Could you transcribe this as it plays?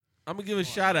I'm gonna give a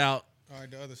shout out. All right,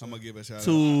 the other side. I'm gonna give a shout out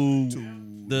to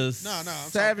the I'm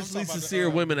savagely talking about sincere the,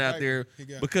 women out there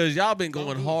because y'all been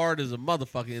going do it. hard as a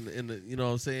motherfucker in the you know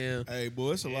what I'm saying. Hey,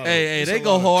 boy, it's a lot. Hey, they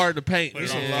go hard in the paint Put it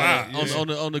man. on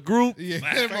on the group. Yeah.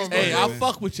 Hey, I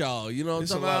fuck with y'all. You know what I'm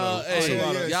talking about?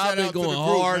 Hey, y'all been going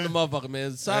hard in the motherfucker,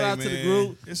 man. Shout out to the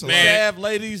group. It's a Sav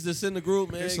ladies that's in the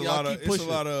group, man. It's a y'all lot keep of pushing. It's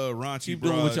a lot of raunchy. Keep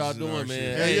doing what y'all doing,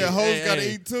 man. Hey, hoes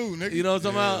gotta eat too, nigga. You know what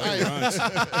I'm talking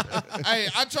about? Hey,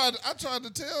 I tried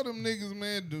to tell them niggas,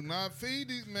 man, do not feed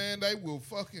these, man. They will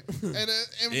fucking and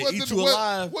They what eat the you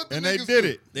alive. what the And they niggas did do?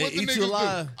 it. They What the eat niggas you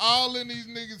alive. do? All in these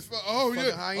niggas. Oh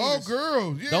yeah, hyenas.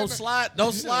 girls. Yeah, Don't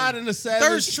slide in the savage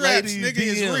Thirst traps, lady nigga,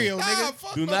 DM. is real, Nah, nigga.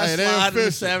 fuck Do no. not Hey, they slide in the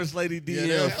official. savage lady they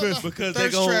DM official. because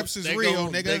Thirst traps is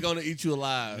real, nigga. They're gonna eat you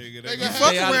alive. Nigga, They they gonna Fuck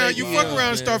Stay out around, of you their fuck DMs, around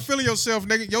and man. start feeling yourself,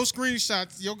 nigga. Your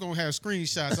screenshots, you're gonna have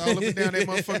screenshots all up and down that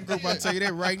motherfucking group. I tell you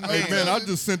that right now. Hey man, I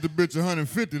just sent the bitch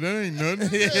 150. That ain't nothing.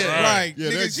 Right, Yeah,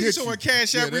 nigga, that she get showing you.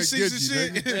 cash Yeah, out that receipts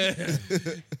and get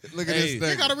shit. Look at Hey. this They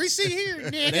thing. got a receipt here,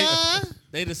 nigga.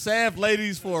 They the Sav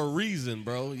ladies for a reason,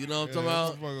 bro. You know what I'm talking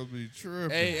about? Motherfuckers be tripping.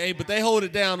 Hey, but they hold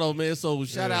it down though, man. So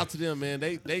shout out to them, man.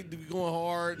 They be going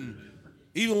hard, and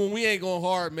even when we ain't going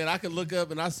hard, man, I can look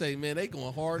up and I say, man, they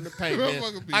going hard in the paint, man.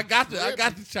 Motherfucker be I got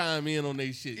to chime in on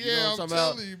they shit. You know Yeah, what I'm I'm talking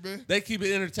about? telling you, man. They keep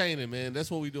it entertaining, man.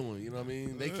 That's what we doing. You know what I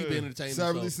mean? They keep it entertaining.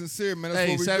 Savagely So. sincere, man. That's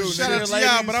Hey, what we savage do. Shout nigga. out to ladies.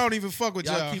 y'all, but I don't even fuck with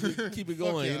Y'all y'all. keep it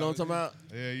going. You know what I'm talking about?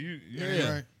 Yeah, you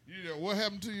Yeah. Right. what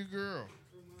happened to your girl?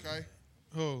 Okay,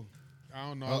 Oh, I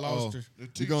don't know. I lost her.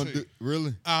 You gonna do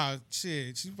really?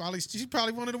 Shit. She's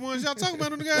probably one of the ones y'all talking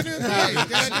about on the goddamn thing.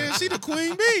 Goddamn, she the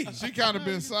queen bee. she kind of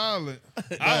been silent.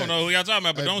 I don't know who y'all talking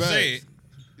about, but Hey, don't Bags. say it.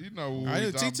 You know what I we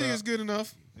know talking TT about. is good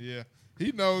enough. Yeah,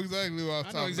 he know exactly what I was I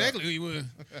talking know exactly who you was.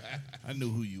 I knew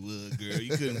who you was, girl.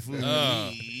 You couldn't fool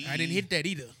me. I didn't hit that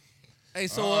either. Hey,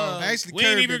 so Actually, We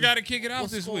ain't even Kirby- got to kick it off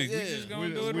what's this the week. score? We just gonna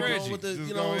We- do it we Reggie. with the, Just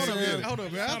you go know what I'm ahead. saying? Hold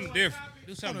up, man. Something different.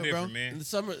 Do something Hold up, bro. different, man. In the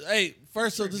summer, hey,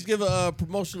 first, so just give a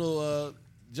promotional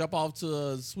jump off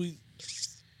to sweet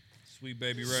Sweet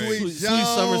baby Ray. sweet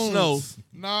summer snow.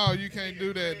 No, you can't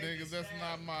do that, niggas. That's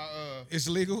not my. It's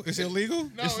legal. It's illegal.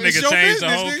 No, This it's nigga your changed the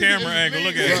business, whole nigga. camera It's angle.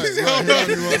 Look legal. at it. Hold up.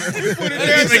 We put it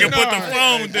there. This nigga put Nah. the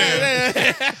phone down.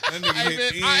 That nigga Hey,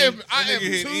 hit man, Ian. I That am nigga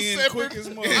hit two Ian separate. quick as I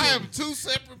motherfucker. am two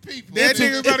separate people. That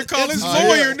nigga about to call his Oh,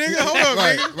 lawyer, yeah. nigga. Hold up,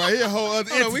 Right, nigga. right here, whole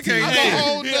other Hold on, we entity. can't- I'm a Hey,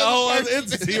 whole Yeah, a whole nother other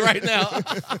person. entity right now.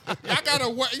 Y'all gotta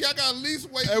wait. Y'all gotta at least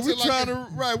wait Hey, we until trying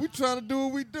to we trying to do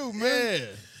what we do, man.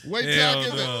 wait till I Hell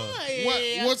get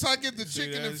no. once I get the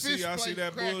chicken and fish Y'all plate see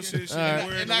that cracking, bullshit she be Alright.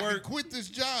 wearing and to I can work? quit this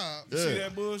job. You see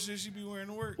that bullshit she be wearing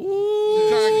to work?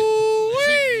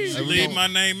 Just leave my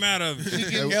name out of it.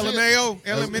 LMAO,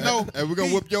 LMNO. Hey, we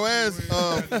gonna whip your ass,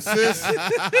 sis.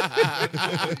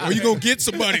 Or you gonna get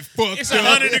somebody fucked It's up.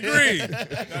 100 degrees. Got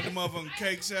the motherfucking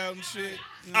cakes out and shit.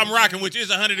 I'm rocking with you.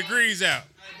 It's 100 degrees out.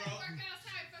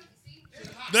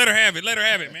 Let her have it. Let her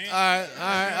have it, man. All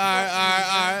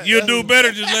right. You'll do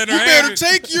better. Just let her You have better it.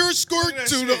 take your skirt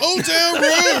to the Old Town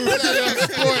Road.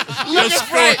 Look at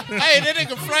Frank. Hey, that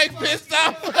nigga Frank pissed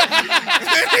off.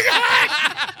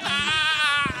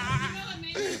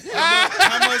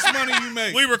 How much money you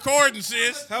make? We recording,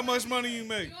 sis. How much money you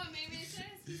make? You know what Mamie says?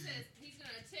 He says he's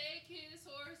gonna take his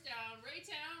horse down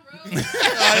Raytown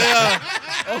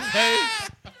Road. Okay.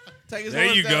 Take his There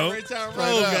horse you down go. Raytown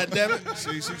Road,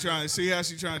 goddammit. See how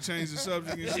she trying to change the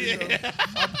subject and shit. though?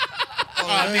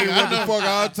 Nigga, what the fuck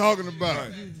I was talking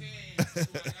about?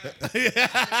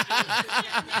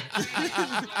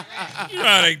 You know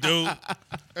how they do.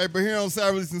 Hey, but here on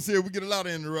Savagely Sincere, we get a lot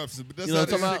of interruptions, but that's You know how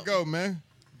what I'm this talking shit go, man.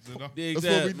 Dig That's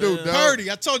that, what we do, man. dog.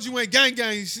 Purdy, I told you ain't gang.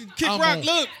 Kick rock,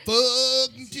 look.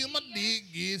 Fuck until my dick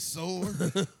gets sore.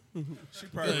 She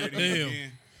probably ready Damn.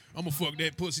 again. I'm gonna fuck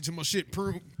that pussy till my shit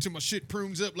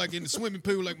prunes up like in the swimming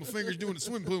pool, like my fingers do in the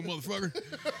swimming pool, motherfucker.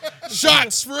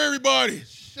 Shots for everybody.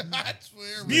 Shots for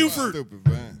everybody. Buford. Stupid,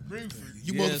 man.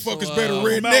 You Yeah, motherfuckers so, better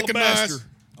redneckinize.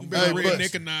 You better Hey, but-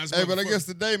 redneckinize. Hey, but I motherfucker. guess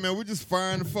today, man, we just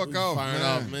firing the fuck off, Firing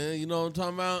man. off, man. You know what I'm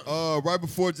talking about? Right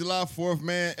before July 4th,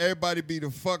 man, everybody be the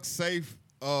fuck safe.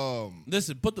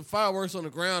 Listen, put the fireworks on the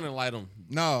ground and light them.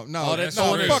 No, Oh, that's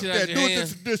no, throwing fuck that shit out that. your Do it hand.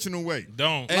 the traditional way.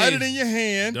 Don't. Light it in your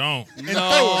hand Don't. and throw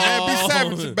it, man. Be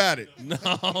savage about it.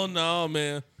 No,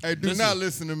 man. Hey, do Listen. not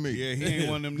listen to me. Yeah, he ain't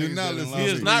one of them Do niggas not that listen. allows He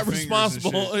He is three not fingers and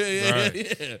responsible.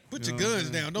 shit. Yeah. Put your guns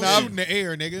down. Don't Nah, shoot in the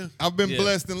air, nigga. I've been Yeah.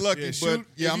 blessed and lucky, Yeah, but shoot-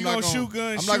 yeah, if I'm you not gonna gonna shoot guns,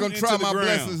 I'm not shoot gonna into try the my ground.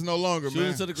 blessings no longer, Shoot man.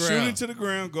 into the Shoot ground. into the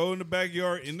ground, go in the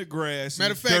backyard, in the grass.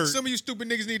 Matter in of fact, dirt. some of you stupid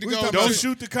niggas need to We go. talking Don't about-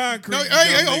 shoot the concrete. No, you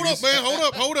hey, dumb hold niggas. up, man. Hold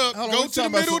up. Hold on, Go we to the talking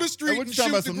about middle of the some- street what and you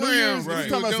talking shoot about, the some New Year's? ground. What you You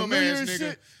talking about, some New dumbass Year's nigga.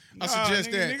 shit? I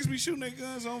suggest that. Niggas be shooting their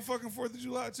guns on fucking 4th of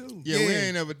July too. Yeah, we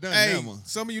ain't never done that one.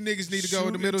 Some of you niggas need to go Shoot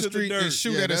in the middle into the street and dirt.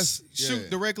 shoot Yeah, at that's- shoot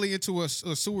directly into a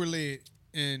sewer lid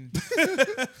and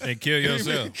And kill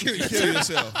yourself. Kill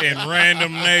yourself. And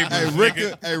random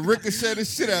neighbors. Hey, ricochet the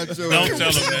shit out your Don't ass.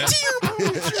 tell them that.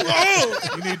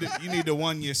 You need to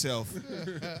one yourself.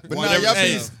 But One now y'all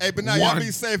yourself. y'all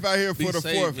be safe out here Be for the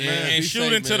safe, 4th, man. man. And Be shoot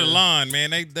safe, into the man. lawn, man.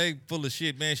 They full of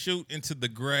shit, man. Shoot into the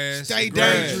grass. stay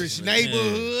Grass, dangerous man.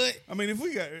 neighborhood. I mean, if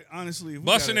we got honestly, if we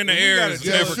Busting gotta- in the if we air gotta is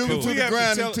tell- never shoot cool. to we the have to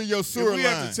ground tell- into your if sewer we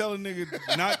line. have to tell a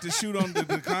nigga not to shoot on the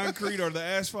concrete or the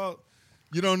asphalt,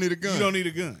 You don't need a gun. you don't need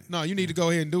a gun. No, you need to go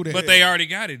ahead and do that. But they already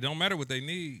got it. Don't matter what they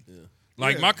need.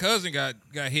 Like Yeah. my cousin got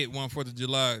hit one 4th of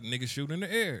July. Nigga shoot in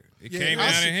the air. It came I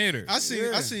down seen- and hit her. I seen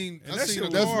Yeah. I seen And that shit a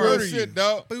was That's car. real murder shit, you.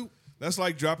 dog. Boop. That's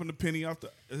like dropping the penny off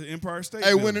the Empire State.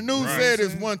 Hey, when the Building. news Right. said You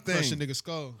know it's what one Crush a thing, nigga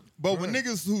skull. but when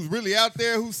niggas who's really out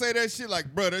there who say that shit,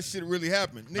 like, bro, that shit really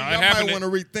happened. Nigga, Nah, it y'all happened might to-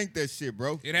 want to rethink that shit,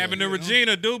 bro. It happened to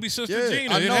Regina, Doobie sister Yeah,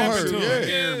 Regina. I It know happened her. to Yeah,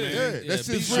 him. that Yeah, shit's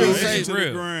be real sure. Shoot Hey, it to real.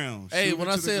 the ground. Hey, Shoot when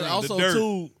it I to the said ground. also The dirt.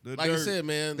 too, The like I dirt. said,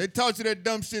 man, They taught you that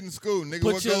dumb shit in school, nigga.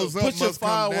 put What your goes up put your must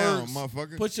come down, fireworks,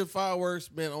 motherfucker. put your fireworks,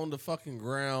 man, on the fucking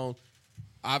ground.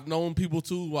 I've known people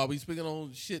too, while we speaking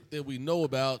on shit that we know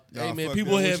about. Nah, hey man, fuck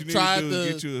people that. What have you need tried to do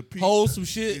is get you a to peep, hold some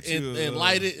shit get you and a-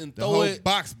 light it and The throw whole it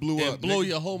box blew and up, blow nigga.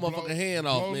 your whole motherfucking hand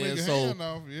off, blow man. nigga So hand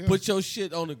off, yeah. put your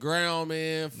shit on the ground,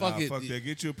 man. Fuck Nah, it. fuck that.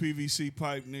 Get you a PVC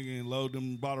pipe, nigga, and load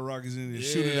them bottle rockets in and Yeah,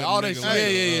 shoot it at all the that nigga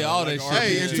shit. like Yeah, all like that an shit.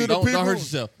 Hey, man. and RPG. to the Don't people, hurt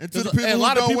yourself. and to the 'Cause people a who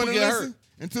lot of don't people want to get listen, hurt.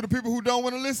 and to the people who don't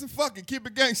want to listen, fuck it, keep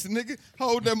it gangster, nigga.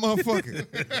 Hold that motherfucker.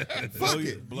 Fuck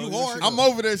it. Blow your shit I'm up.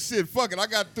 over that shit. Fuck it. I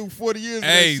got through 40 years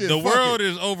Hey, of that shit. the Fuck world it.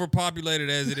 is overpopulated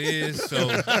as it is. So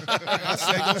I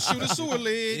say go shoot a sewer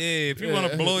lid. yeah, if you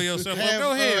want to blow yourself up, Have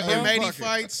go ahead, bro. M80 Fuck it.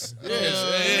 fights. And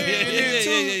then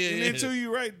too, and then yeah. too,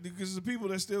 you right because the people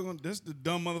that's still gonna that's the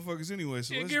dumb motherfuckers anyway.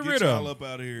 So Yeah, let's get get rid y'all of 'em. up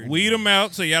out of here. Weed them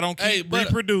out so y'all don't keep Hey, but-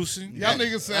 reproducing. Y'all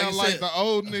niggas sound Like I like said- the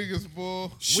old niggas, boy.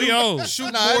 We old.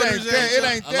 Shoot Nah, it borders ain't at that. It each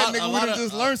ain't A that, lot- nigga. a We lot done of-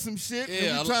 just learned some shit, yeah,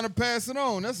 and a we trying to pass it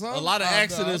on. That's all. A lot of I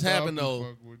accidents doubt happen we though.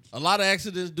 fuck with you. A lot of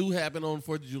accidents do happen on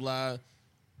 4th of July,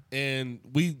 and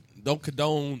we don't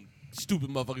condone stupid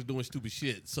motherfuckers doing stupid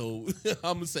shit. So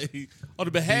I'm gonna say, on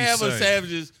the behalf of safe.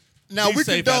 savages, Now be we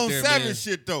safe out condone there, savage man.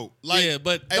 shit though. Like, Yeah,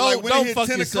 but hey, don't- like when don't it hit fuck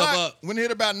 10 yourself o'clock, up. when it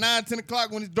hit about 9, 10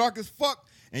 o'clock, when it's dark as fuck,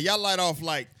 and y'all light off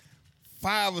like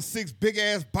 5 or 6 big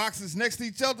ass boxes next to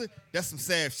each other, that's some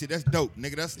savage shit. That's dope,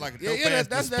 nigga. That's like a Yeah, dope yeah, ass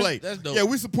that's display. that's dope. Yeah,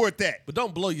 we support that. But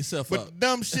don't blow yourself But up. the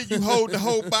dumb shit you hold the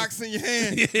whole box in your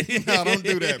hand. No, don't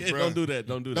do that, bro. Don't do that.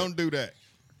 Don't do that. Don't do that.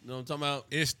 You know what I'm talking about?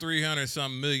 It's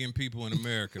 300-something million people in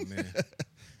America, man.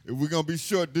 If we're gonna be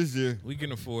short this year, We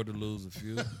can afford to lose a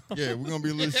few. yeah, we're gonna be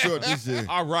a little short this year.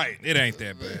 All right. It ain't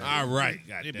that bad. All right. It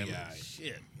Goddamn be it. all right.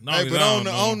 Shit. Long Hey, as but I on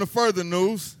don't the know. further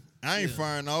news, I ain't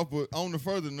firing off, but on the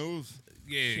further news,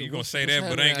 Yeah, you gonna what's- say what's that,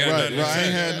 but ain't got happening? nothing right, to I ain't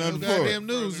say. had nothing for Goddamn it.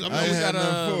 news. I I mean, ain't we had got,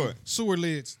 nothing for it. sewer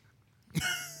lids.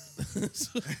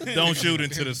 Don't shoot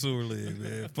into the sewer lid,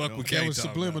 man. Fuck with That was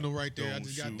subliminal right there. I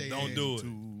just got that. Don't do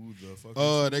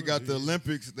it. They got the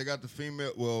Olympics. They got the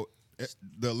female. Well,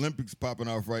 the Olympics popping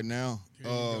off right now.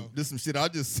 This some shit I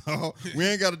just saw. We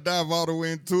ain't got to dive all the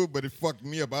way into it, but it fucked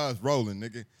me up. I was rolling,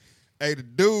 nigga. Hey, the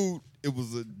dude, it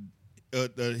was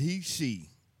a he, she.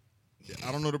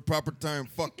 I don't know the proper term.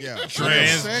 Fuck y'all. It was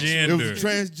Transgender.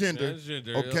 transgender.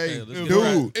 Transgender, Okay, okay, let's get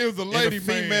dude. It was a and lady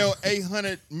female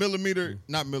 800 millimeter,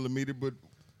 not millimeter, but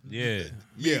Yeah.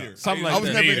 yeah. Something I like was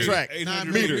that. never in Meter. track.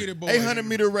 800 Meter. meter boy. 800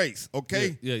 meter race.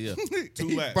 Okay. Yeah, yeah. Two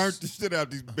He laps. burnt the shit out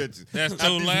these bitches. That's Out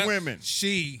 2 these laps? women.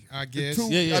 She, I guess. Two,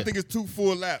 Yeah, yeah. I think it's 2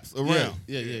 full laps around.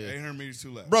 Yeah, yeah, yeah. 800 meters,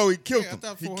 2 laps. Bro, he killed Yeah, I them.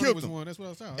 thought He 400 killed was them. one. That's what I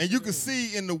was saying. And you can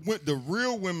see in the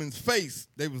real women's face,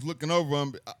 they was looking over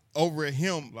him, over at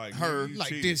him, Like, her, you like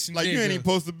cheated. this. like you nigga. ain't even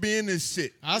supposed to be in this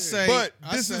shit. I say, But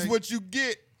I this is say- what you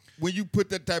get when you put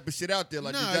that type of shit out there.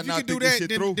 Like, Nah, you if got you not can do think this that, shit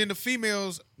then, through. then the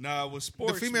females, Nah, with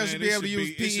sports, females man, should be it able to use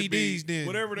it should be- PEDs then.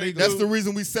 Whatever they Legal. That's do. the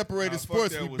reason we separated Nah, fuck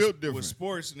sports. that. We With- built With different.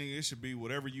 sports, nigga, it should be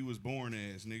whatever you was born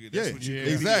as, nigga. That's Yeah, what you yeah.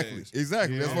 compete exactly, as.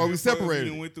 exactly. That's I why don't we give a fuck if You separated.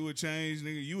 done went through a change,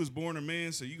 nigga. You was born a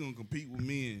man, so you gonna compete with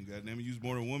men. Goddamn it, you was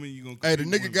born a woman, you gonna compete Hey, the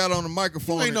with nigga women. got on the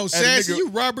microphone. you ain't no and- sassy. nigga- You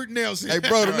Robert Nelson. Hey,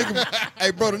 bro, the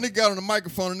nigga got on the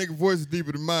microphone. The nigga voice is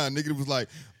deeper than mine. Nigga was like,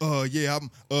 yeah,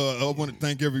 I want to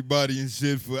thank everybody and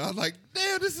shit for. I was like,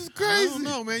 damn, this is I crazy. don't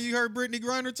know, man. You heard Brittany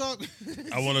Griner talk?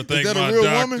 I want to thank that a my real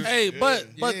doctor. woman? Hey, but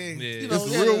Yeah. you know, It's a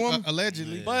yeah, real woman?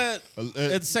 Allegedly. But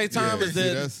at the same time, Yeah, is see,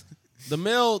 that that's- the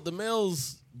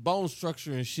male's bone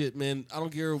structure and shit, man. I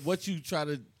don't care what you try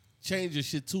to change your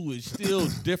shit to, it's still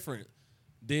different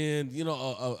than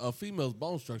a female's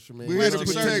bone structure, man. We You here know to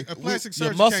what I mean? protect. A plastic your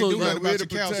surgeon muscles- can't do Yeah, nothing we here about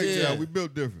to your protect calcium. Yeah. y'all. We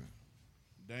built different.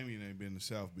 Damien ain't been to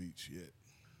South Beach yet.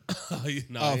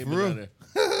 No, I ain't for been real? down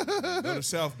there. Go to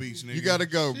South Beach, nigga. You gotta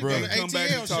go, bro. go to Come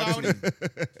back and ATL, talk to me.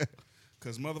 shawty.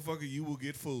 Cause motherfucker, you will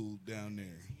get food down there.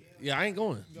 Yeah, I ain't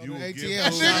going. You will ATL,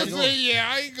 get shawty. food. Nigga say, yeah,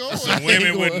 I ain't going. Some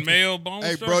women with male bone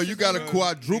Hey, bro, you got a Cause,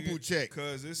 quadruple nigga, check.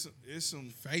 Cause it's some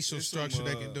Facial it's structure some,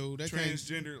 they can do. They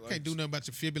transgender. can't do nothing about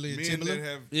your fibula and Men tibula. that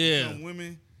have Yeah. become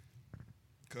women.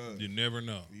 Cause You never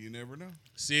know. you never know.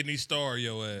 Sydney Star,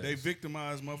 your ass. They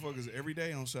victimize motherfuckers every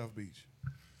day on South Beach.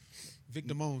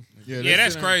 Victim on. yeah, that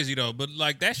that's shit ain't- crazy though. But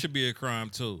like that should be a crime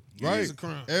too. Right. is a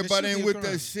crime. Everybody It should ain't be a with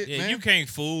crime. that shit, Yeah, man. you can't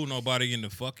fool nobody into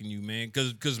fucking you, man.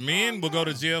 Cause men will go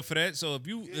to jail for that. So if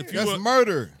you That's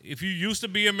murder. if you used to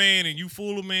be a man and you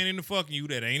fool a man into fucking you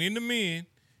that ain't into men,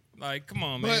 like come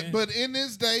on, man. But in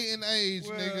this day and age,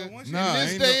 Well, nigga, once in you- Nah,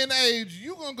 this ain't day and age,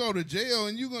 you gonna go to jail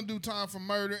and you gonna do time for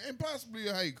murder and possibly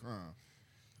a hate crime.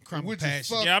 Crime Which of is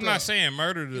passion. fucked yeah, I'm not up. saying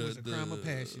murder. was a crime of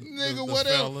passion. Nigga, the what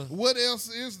fella. else? What else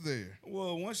is there?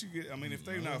 Well, once you get, I mean, if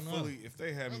they not fully, if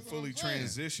they haven't That's what fully I'm saying.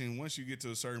 transitioned, once you get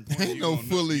to a certain point, Ain't you no gonna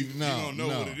fully- know, no, you gonna know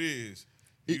no. what it is.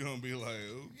 You're gonna be like,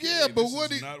 okay, Yeah, but this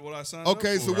what is it- not what I signed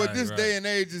Okay, up for. so what Right, this right. day and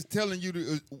age is telling you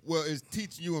to, is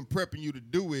teaching you and prepping you to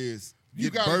do is You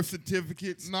get gotta- birth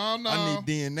certificates. No. I need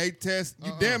DNA tests.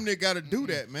 You damn near got to do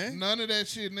that, man. None of that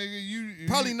shit, nigga. You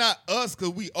Probably not us because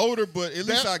we older, but at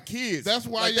least That- our kids. That's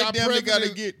why like, they y'all damn near got to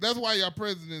president. get. That's why y'all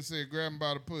president said grab him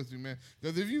by the pussy, man.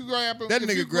 Because if you grab him, That if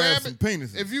nigga you grab grab some it,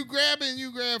 penises. If you grab it and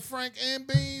you grab Frank and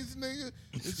Beans, nigga,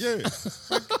 Yeah.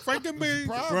 Frankenbean.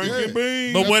 Frankie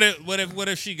Bean. But what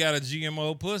if she got a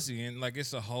GMO pussy and like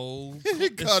it's a whole He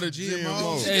caught a GMO.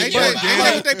 GMO. Hey, Hey, but-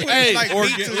 but they put hey, like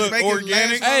orga- meat to look, make it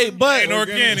organic. last Hey, longer. but ain't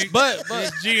organic. but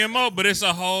it's GMO, but it's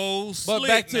a whole but split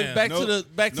back to now. back No- to the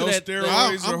back to no that. steroids.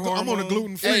 I'm on a hormones.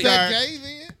 gluten-free is that diet. gay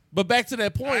then? But back to that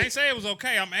I point. ain't say it was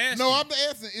okay. I'm asking. No, I'm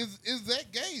asking, is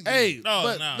that gay then? Hey, no,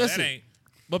 but no, listen. that ain't.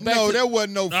 But back No, to, there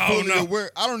wasn't no No, fully no. aware.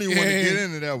 I don't even want to Yeah. get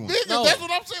into that one. Nigga, No. that's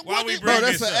what I'm saying. Why What we is- bring Bro,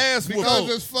 that's this an up? ass whooping. Because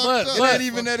it's fucked but- up. It but- ain't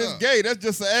even that it's gay. That's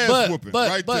just an ass but whooping but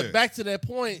right but there. back to that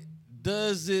point.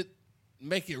 Does it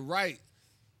make it right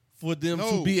for them No.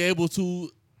 to be able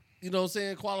to, you know what I'm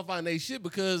saying, qualify their shit?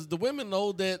 Because the women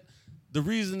know that the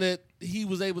reason that he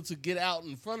was able to get out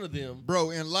in front of them.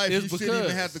 Bro, in life, It's you shouldn't even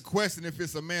because- have to question if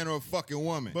it's a man or a fucking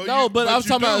woman. But No, you- but I was you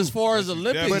talking about do. as far as But you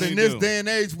Olympics. But in definitely this do. day and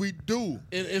age, we do.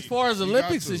 As far as got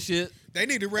Olympics to. and shit, They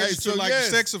need to Hey, register so like yes.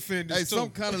 sex offenders Hey, too. some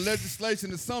kind of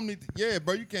legislation or something. Yeah,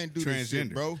 bro, you can't do this shit,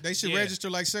 Transgender. bro. They should Yeah. register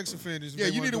like sex offenders. if Yeah,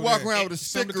 they you wanna need to do walk that. around with a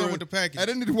Something to sticker. come with the package. Hey,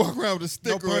 they need to walk around with a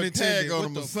sticker pun or a intended. tag on What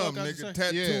them the or fuck something, I nigga. say?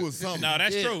 Tattoo Yeah. or something. No,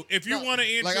 that's Yeah. true. If you want to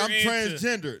enter Like, I'm into,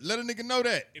 transgender. Let a nigga know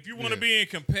that. if you want to be in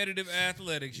competitive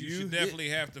athletics, you You- should definitely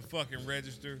have to fucking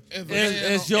register.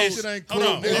 as your Shit ain't Hold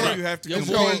cool. on, nigga. hold on. You have to Your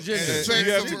compete. born as- gender. You Sex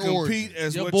have of to origin. compete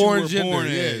as Your what born you were gender. born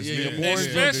Yeah, as. yeah, nigga. your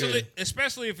born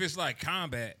Especially if it's like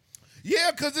combat.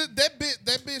 Yeah, because that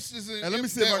bitch is in. Hey, let me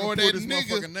see if I or can pull that this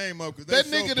nigga, motherfucking name up because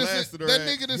that they nigga so that's blasted in, her that ass,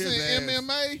 nigga that's his in ass.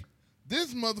 MMA.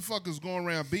 This motherfucker's going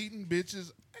around beating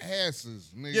bitches'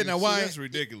 asses, nigga. Yeah, now See, why? that's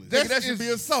ridiculous. Nigga, that That's- should be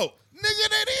assault. Nigga,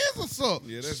 that is assault.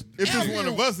 Yeah, that's If Out it's one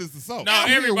here- of us, it's assault. Now Out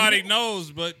here, everybody we-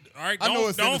 knows, but all right, I know don't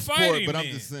it's in don't the fight sport, him. but I'm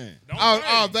then. just saying. Don't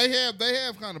Oh, fight him. they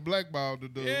have kind of blackballed the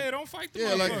dude. Yeah, don't fight the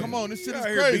Yeah, like, motherfucker. come on, this shit you is out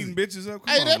here crazy. beating bitches up.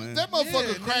 Come Hey, on, that man. motherfucker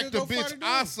Yeah, cracked nigga, a go fight bitch a dude.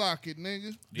 eye socket, nigga.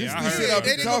 This Yeah, I the heard shit that. I've They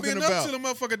been ain't gonna be talking enough about. till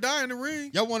the motherfucker die in the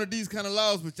ring. Y'all wanted these kind of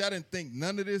laws, but y'all didn't think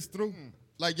none of this through.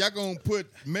 Like y'all gonna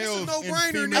put males in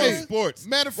no-brainer, female nigga. sports.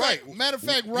 Matter of fact,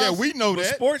 Yeah, Ross, we know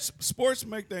But that. sports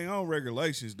make their own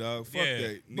regulations, dog. Fuck Yeah.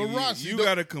 that. But Nigga, Ross, you the-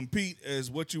 got to compete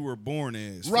as what you were born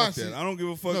as. Fuck Ross, that. I don't give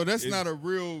a fuck. No, that's if- not a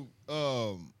real.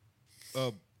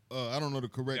 I don't know the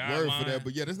correct word for Guideline. that,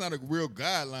 but yeah, that's not a real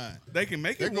guideline. They can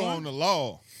make They it go one. on the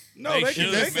law. No, They they should. can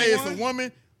If they make say it it's one. a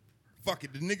woman, fuck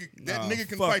it. That Nah, nigga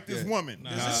can fuck fight this that. woman. Nah,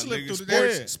 Does it slip nigga, through the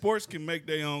sports, net? sports can make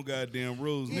their own goddamn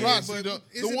rules. Yeah, nigga. Ross, but the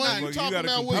is it one not- you you talking gotta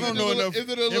about? compete. I don't know enough Is it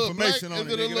a little information black? on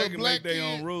Is it, it a nigga. They little can black make their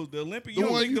own kid? rules. The Olympic, The you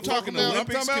don't one think you the fucking talking about?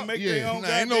 Olympics I'm talking can about? make Yeah. their own Nah,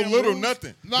 ain't no goddamn little rules?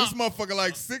 nothing. Nah. This motherfucker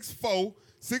like 6'4",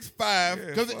 6'5", Yeah,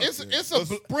 Because fuck it's that. a a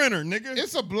sprinter, nigga.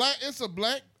 It's a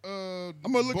black. I'm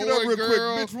I'ma look it up real quick.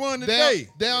 Bitch won today.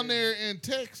 down there in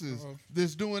Texas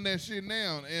that's doing that shit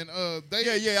now, and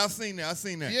they Yeah, I seen that. I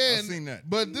seen that.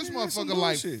 But this Yeah, some motherfucker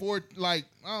like bullshit.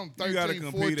 I don't 13, You gotta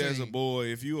compete 14. as a boy.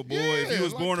 If you a boy, Yeah, if you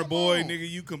was like, born a come boy, on. nigga,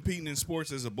 you competing in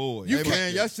sports as a boy. You Hey can't-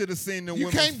 man, y'all should have seen them you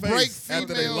women's can't break face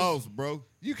after they females- lost, bro.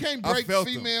 You can't I break felt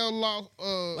them. female law.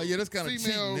 Like, yeah, that's kinda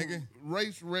female cheating, nigga.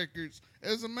 race records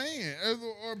as a man,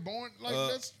 or born like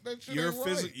that shit your ain't right.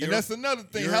 physical, And that's another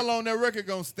thing. your- How long that record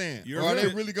gonna stand? You're Or are they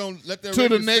right. really gonna let their To the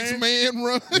record next stand? man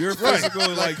run. Your physical,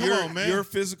 like come on, man. your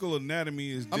physical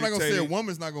anatomy is I'm not gonna say a dictated.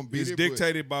 woman's not gonna beat It's it. but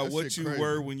dictated by that what shit you crazy.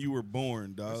 were when you were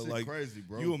born, That dog. shit Like crazy,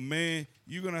 bro. you a man,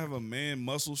 you're gonna have a man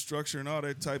muscle structure and all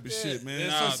that type of shit, man.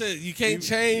 That's what I said. You can't You-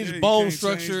 change yeah, you bone can't change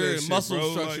structure that and shit, muscle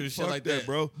bro. structure and shit fuck like that,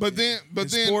 bro. But then, In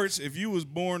sports, if you was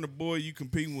born a boy, you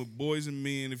competing with boys and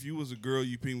men. If you was a girl,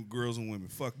 you competing with girls and women.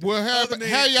 Fuck that. well,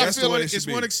 how y'all that's the feel? way It's it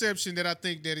should one be. exception that I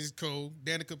think that is cool.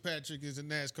 Danica Patrick is a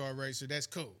NASCAR racer. That's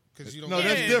cool because you don't. No, got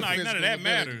that's any different. Like, none of physical that ability.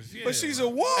 matters. Yeah. But she's a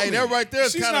woman. Hey, that right there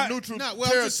is She's kind of not- neutral No, well,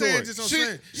 I'm just saying. territory. Just I'm She-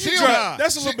 saying. she Dri- don't-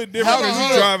 that's a little bit Hold different on, than hold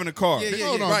you on. driving a car. Yeah,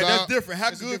 Hold on, Right, dog. that's different. How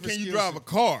That's a good different can you skill drive set. a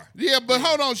car? Yeah, but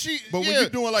hold on. But when you're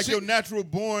doing like your natural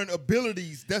born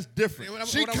abilities, that's different.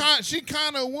 She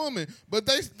kind of a woman, but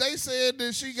they said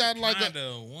that she got like Kinda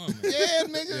a a woman. yeah,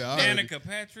 nigga. Yeah, I heard it. Danica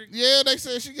Patrick. Yeah, they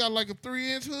said she got like a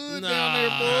 3-inch hood down there,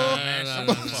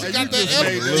 boy. Nah. She Hey, got you that just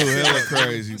made elephant. Lou hella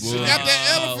crazy, boy. She got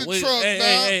that elephant wait, trunk, hey,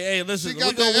 dog. hey, listen. She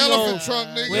got that elephant trunk,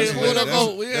 nigga. We That's ain't what gonna I'm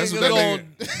go. We that's ain't what gonna that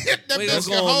go. That We bitch gonna can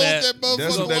go on hold that. that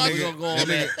That's motherfucker what that while We she gonna go on that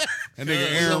that. nigga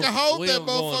she Aaron, can hold We that gonna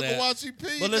go on motherfucker that. while she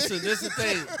pee. But listen, this is the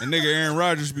thing. that nigga Aaron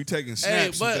Rodgers be taking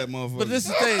Hey, snaps with that but motherfucker. this is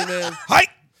the thing, man. Hike.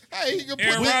 Hey, he can put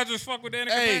Aaron that. Rodgers fuck with Danica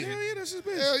Hey. Patrick. Yeah, that's his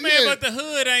bitch. Hell Man, yeah. but the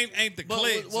hood ain't the But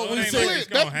click. what So we it ain't say- like it's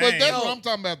Clip, gonna but hang. that's what I'm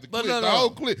talking about. The But clip, no, the no. whole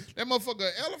clip. That motherfucker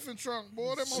elephant trunk,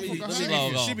 boy. That See, motherfucker. let me hang.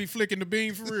 log on. She be flicking the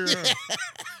beam for real. Huh?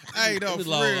 Hey, though, Let me for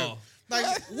log real. on. Like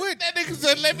what? That nigga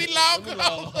said, "Let me log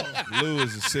on." Lou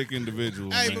is a sick individual,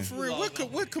 Hey, man. but for real,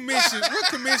 what commission? What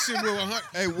commission will a hun-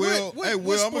 Hey, Will, what I'm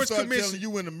gonna sports start commission? telling you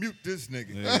when to mute this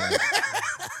nigga. Yeah.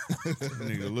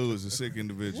 Nigga Lou is a sick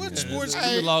individual. What man. sports?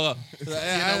 Let me log up.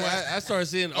 I started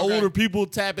seeing older people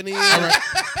tapping in.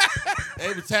 They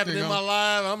were tapping in my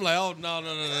live. I'm like, oh no.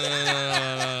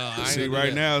 I ain't See, gonna do right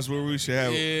that. now is where we should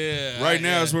have. Yeah. Right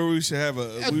now yeah. is where we should have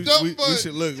a. We dumb butt.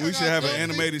 should look. We Y'all should have got an dumb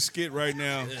animated skit right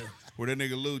now where that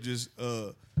nigga Lou just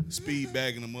speed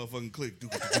bagging the motherfucking click.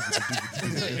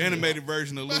 Animated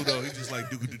version of Lou though. He just like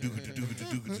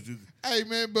Hey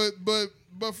man,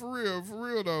 but for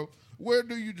real though, where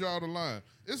do you draw the line?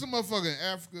 It's a motherfucker in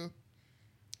Africa,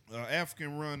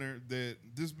 African runner that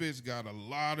this bitch got a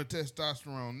lot of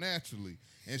testosterone naturally,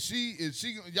 and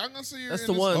y'all gonna see her? That's in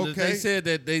the this- one that they Okay. said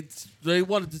that they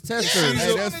wanted to test her.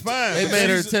 Hey, that's fine. They made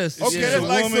her She's a- test. Okay, yeah. that's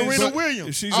like woman, Serena but Williams.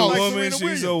 If she's Oh, a like woman, Serena she's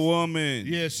Williams. a woman.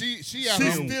 Yeah, she out She's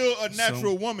here. still a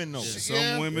natural woman though. Some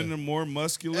Yeah. women are more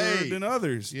muscular Hey. than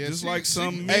others. Yeah, just she- like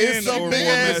some she- men Hey, it's are some more big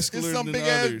ass, muscular it's some than big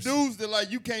ass others. dudes that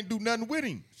like you can't do nothing with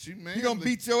him. She He gonna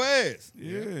beat your ass.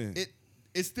 Yeah.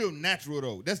 It's still natural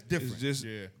though. That's different. It's just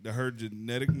Yeah. her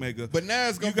genetic makeup. But now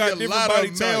it's You gonna got be a different lot body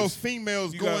of males, types.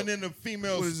 females You going got- into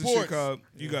female what is this sports. shit called?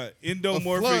 You got A flood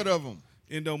endomorphic, of them.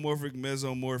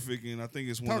 mesomorphic, and I think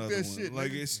it's one Talk other that one. shit,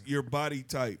 like nigga. it's your body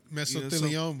type. You know,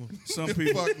 Mesothelioma. some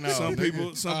people, Fuck no, some nigga.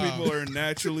 people, some people are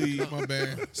naturally. My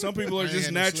bad. Some people I are ain't just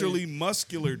had no naturally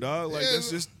muscular, dog. Like Yeah. that's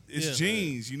just it's Yeah.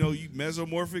 genes. You know, you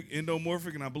mesomorphic,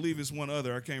 endomorphic, and I believe it's one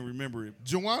other. I can't remember it.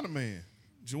 Joanna man.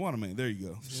 Juana man, there you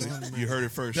go. See, you heard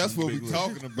it first. That's from what we Big Lou.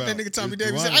 talking about. That nigga Tommy It's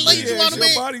Davis said, Juana "I love you, man. Yeah, Juana it's your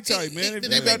man." body type, man. If They you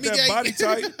make got me that gay. body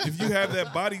type, if you have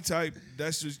that body type,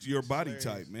 that's just your body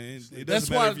type, man. It That's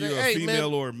doesn't why matter if you're a hey,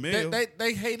 female man, or a male.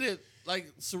 They hated like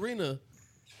Serena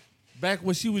back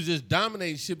when she was just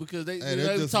dominating shit because they, Hey, they that's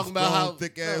were just talking a about strong, how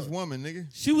thick ass woman, nigga.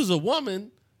 she was a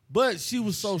woman, but she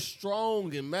was so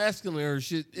strong and masculine in her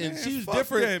shit, and Man, she was fuck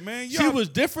different. that, man. She Y'all- was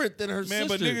different than her Man, sister.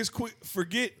 but niggas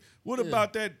forget. What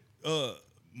about that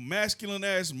masculine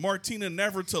ass Martina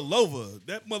Navratilova?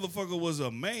 That motherfucker was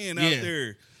a man Yeah. out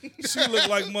there. She looked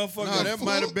like motherfucker. No, that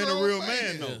might have been a real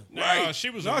man though. No, she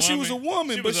was a woman. She was a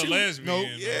woman, She but was a she lesbian. no,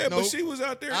 Yeah, No. but she was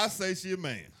out there. I say she a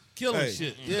man. killing Hey.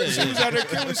 shit. She Yeah, was out there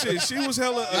killing shit. She was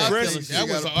hella aggressive. She That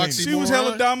was got an a penis. She was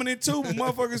hella oxymoron. dominant too, but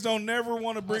motherfuckers don't never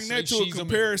want to bring I that say to a she's a man.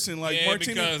 comparison. Like Yeah,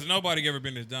 Martina. because nobody ever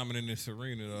been as dominant as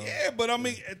Serena though. Yeah, but I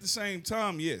mean, at the same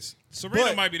time, yes. Serena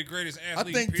But might be the greatest I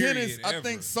athlete. think period, tennis. I ever.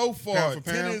 think so far Pound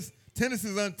for pound. tennis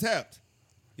is untapped.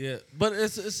 yeah. But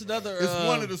it's another. It's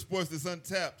one of the sports that's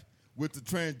untapped with the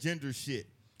transgender shit.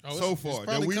 Oh, so it's far that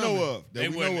probably we coming. know of. they That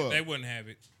we wouldn't. know of. They wouldn't have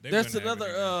it. They That's wouldn't have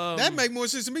another. it. That make more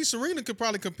sense to me. Serena could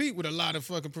probably compete with a lot of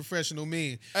fucking professional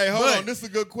men. Hey, hold But- on. This is a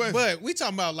good question. But we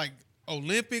talking about like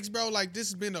Olympics, bro. Like this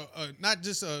has been a not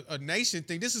just a nation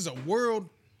thing. This is a world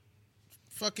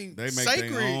fucking They make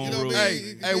sacred. their own You know what rules. I Hey,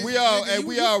 mean? hey, we all, hey,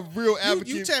 we all real You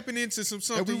advocates. tapping into some And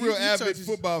something. we real you avid touch-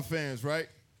 football fans, right?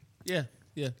 yeah.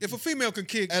 Yeah. If a female can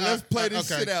kick, And let's play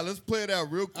this okay. shit out. Let's play it out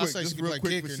real I'll quick, say she just can real play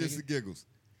quick for kicker, shits nigga. and giggles.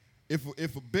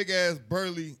 If a big ass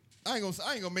burly, I ain't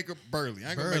gonna make her burly.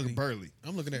 I ain't gonna make her burly.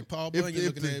 I'm looking at Paul If- Bunyan if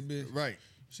looking the- at that bitch. right,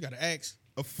 She got an axe.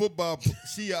 a football,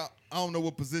 she I don't know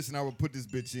what position I would put this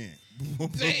bitch in.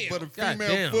 But a God female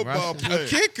damn, football Russ. player. A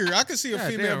kicker. I can see a God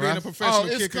female damn, being a Russ. professional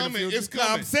it's kicker. coming. In the It's future.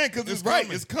 coming. I'm saying because it's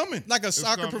right. It's coming. Like a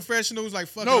soccer coming. professional who's like,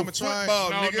 fuck it, No, I'm going to try. football,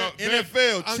 No, nigga. no, that-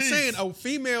 NFL, I'm Chiefs. saying a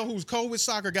female who's cold with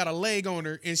soccer got a leg on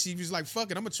her, and she was like,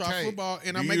 fuck it, I'm going to try Hey, football,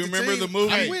 and I Do make you the remember team. the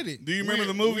movie? I'm with it. Do you remember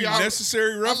the We movie all-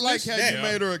 Necessary I Roughness? like how you Yeah.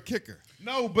 made her a kicker.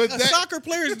 No, but that. Soccer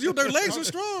players, their legs are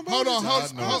strong. Bro. Hold on,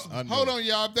 I know. hold on,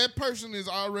 y'all. That person is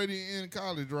already in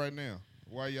college right now.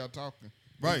 Why y'all talking?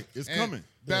 Right, it's And coming.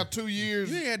 About 2 years.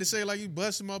 You ain't had to say like you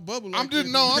busting my bubble. Like I'm just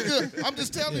this. no. I'm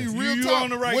just telling you, real You talk. on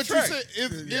the right what track. you said,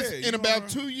 it's Yeah, in you about on-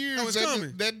 2 years. No, it's that,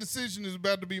 coming. that decision is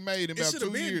about to be made in It about should've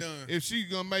 2 been years done. if she's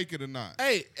gonna make it or not.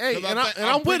 Hey, 'Cause and I'm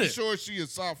I'm with pretty it. sure she a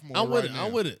sophomore. I'm with right it. now.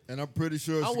 I'm with it. And I'm pretty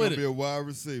sure I'm she's with gonna it. be a wide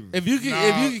receiver. If you can, Nah,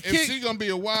 if you can she kick, gonna be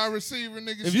a wide receiver,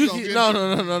 nigga, if she you gonna can, get no.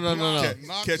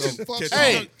 knocked Catching- the fuck catching- out.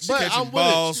 Hey, She but catching I'm with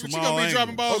balls it. from She all gonna be dropping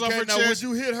angles. balls off Okay, her now chest. would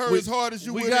you hit her We- as hard as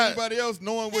you we would got- anybody else,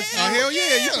 knowing what she Oh, hell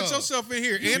yeah. You put Yeah. yourself in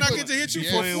here. And I get to hit you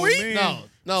Yeah. for Playing with free. me.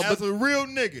 No, As but a real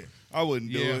nigga. I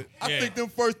wouldn't do Yeah. it. I Yeah. think them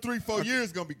first 3-4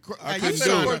 years gonna be crazy. I you think said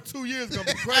the it. first 2 years gonna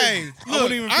be crazy. Hey, I look,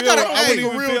 wouldn't even I feel gotta. right. I Hey, wouldn't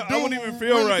even real feel- I wouldn't dude even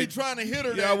feel really right. be trying to hit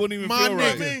her. Yeah, I wouldn't even my feel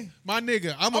nigga, right. my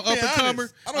nigga, I'm an I'm being up and comer.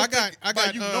 honest. I don't think I by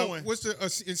got you knowing. what's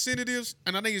the incentives,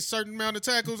 and I need a certain amount of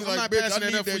tackles. Like, I'm not bitch, passing I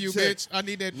that need up for that you, check. bitch. I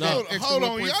need that. No. extra Hold on,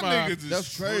 y'all 1.5. niggas is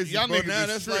That's crazy, Y'all bro. niggas Now is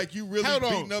that's strict. like you really Hold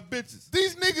on. beating up bitches.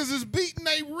 These niggas is beating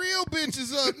they real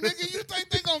bitches up, nigga. You think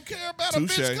they gonna care about a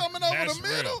Touche. bitch coming over That's the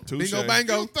middle? Touche. Bingo,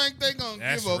 bango. You think they gonna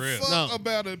That's give a real. fuck No.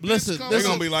 about a bitch Listen, coming They're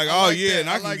listen. gonna be like, I oh like yeah, that. and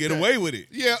I I can like get that. away with it.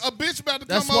 Yeah, a bitch about to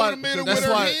That's come why- over the middle that's with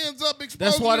her why- hands up, that's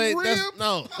exposing why the they. rib.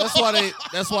 That's why they.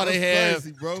 That's why they have.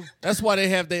 Crazy, bro. That's why they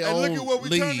have their Hey, own look at what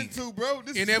we turned league. into, bro.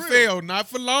 This is real. NFL, not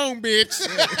for long, bitch.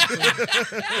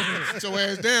 Sit your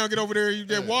ass down. Get over there. You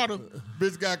get water.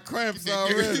 Bitch got cramps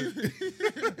already.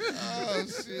 Oh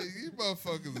shit, you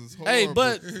motherfuckers is horrible. Hey,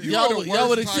 but You y'all are the would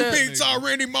worst type accept. of Big tall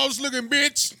Randy Moss looking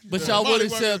bitch. But y'all would Body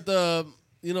accept.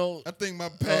 You know, I think my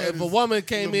pad if a is woman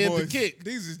came little in to moist. kick,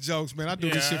 These is jokes, man. I do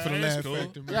Yeah, this shit for the it's laugh cool.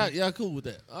 factor, man. y'all cool with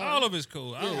that. All of it's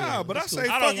cool. I don't, Nah, but I say, I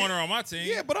fuck don't it. want her on my team.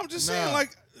 Yeah, but I'm just saying, Nah.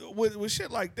 like, with shit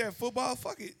like that, football,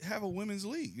 fuck it, have a women's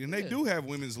league, and they do have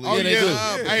women's league. Oh Yeah, yeah, they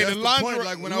do. hey, That's the the point, lingerie,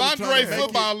 like, when I was trying lingerie to make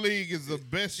football league is the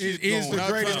best shit It is going. the Not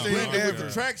greatest trying to thing blend it with ever.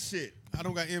 the track shit. I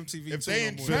don't got MTV. If too they no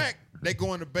in more. track, they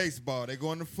go into baseball, they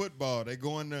go into football, they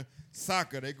go into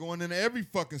soccer, they going into every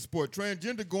fucking sport.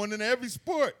 Transgender going into every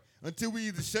sport until we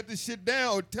either shut this shit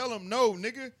down or tell them, no,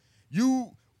 nigga,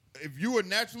 if you are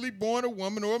naturally born a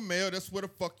woman or a male, that's where the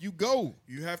fuck you go.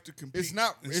 You have to compete. It's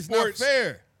not in it's sports, not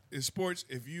fair. In sports,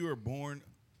 if you are born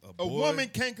a A boy woman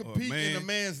can't or compete man, in a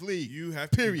man's league. You have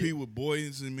to period. compete with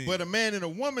boys and men. But a man in a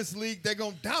woman's league, they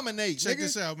gonna dominate. Check nigga.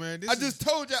 this out, man. This I is- just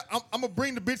told you I'm gonna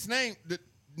bring the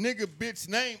nigga bitch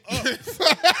name up.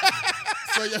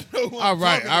 So y'all know what all I'm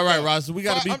right, talking all right, about. Ross. We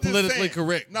got to be I'm just politically saying.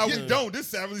 correct. No, we don't.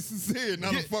 This is sincere.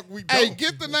 Now the fuck we don't. Hey,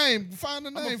 get the name. Find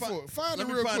the I'ma name fi- for it. Find Let it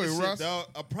me real find quick, this shit, Ross. dog.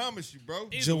 I promise you, bro.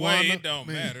 Either way, Joanna, it don't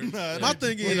matter. My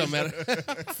thing It is, don't matter.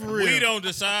 for real. We don't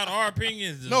decide. Our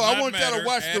opinions. No, I want y'all to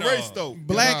watch the race all. though.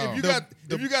 Black- If you the- got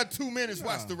the- if you got 2 minutes,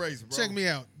 watch the race, bro. Check me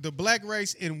out. The black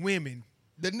race and women,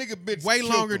 The nigga bitch way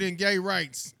killed longer him. than gay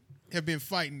rights, have been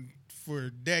fighting for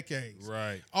decades.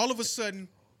 Right. All of a sudden,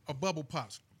 a bubble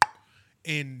pops.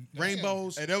 And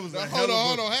rainbows. Hey, that was a Now, hell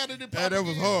hold of on. a- How did it pop Hey, that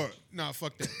was again? hard. Nah,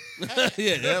 fuck that.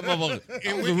 Yeah, that motherfucker. And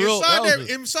That was when a real. inside, that was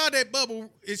a- inside that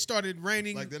bubble, it started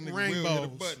raining Like that nigga Will hit a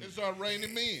rainbows. button. It started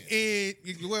raining men.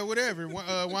 And well, whatever,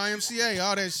 YMCA,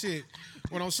 all that shit.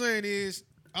 What I'm saying is,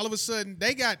 all of a sudden,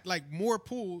 they got like more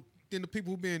pull than the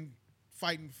people who've been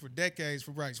fighting for decades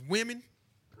for rights. Women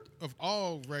of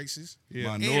all races,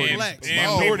 Minorities. and blacks.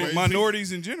 And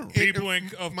minorities in general. People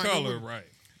of My- color, right?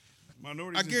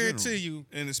 Minorities I in guarantee general. you,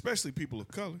 and especially people of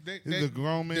color. He's a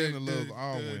grown man that loves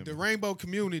all women. the rainbow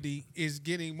community is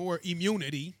getting more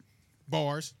immunity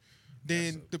bars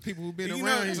than the people who've been You know,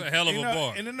 around. That's here. a hell of a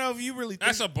bar. And then if you really think,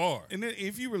 That's a bar. And then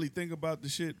if you really think about the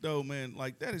shit though, man,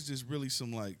 like that is just really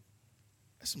some like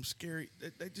that's some scary.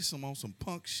 They just some on some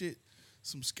punk shit,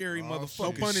 some scary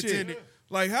motherfucking pun shit. intended.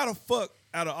 Like how the fuck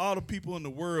out of all the people in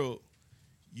the world,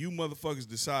 you motherfuckers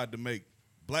decide to make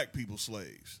black people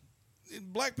slaves?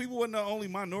 Black people wasn't the only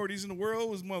minorities in the world. It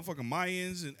was motherfucking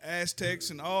Mayans and Aztecs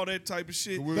and all that type of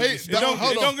shit.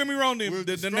 Don't get me wrong.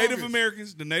 The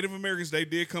Native Americans, they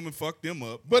did come and fuck them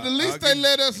up. But at least they give-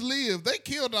 let us live. They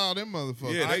killed all them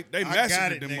motherfuckers. Yeah, they I got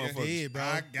massacred it, them nigga. motherfuckers. Yeah, bro.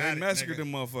 I got They it, massacred nigga.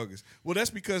 them motherfuckers. Well, that's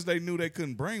because they knew they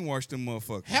couldn't brainwash them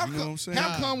motherfuckers. How you know what I'm saying?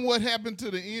 How come what happened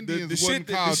to the Indians wasn't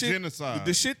called genocide?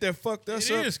 The shit that fucked us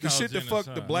It up, is the called shit that fucked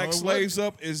the genocide. black No, it slaves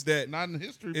up is that Not in the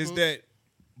history is book. that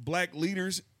black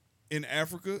leaders in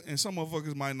Africa, and some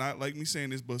motherfuckers might not like me saying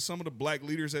this, but some of the black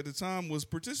leaders at the time was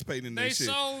participating in They that shit.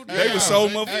 sold They it. were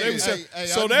sold Hey, motherfuckers. They was hey, sold- hey,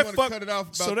 so I that just fuck. wanna cut it off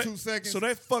about so that, 2 seconds. So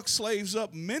that fuck slaves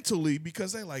up mentally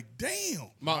because they like, damn,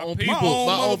 My own people- people,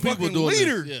 my own motherfucking people doing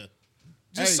leader. this. Yeah.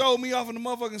 just Hey. sold me off into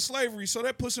motherfucking slavery. So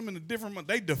that puts them in a different.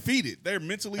 They defeated. They're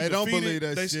mentally Hey, defeated. don't believe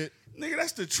that They- shit. Nigga,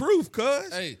 that's the truth,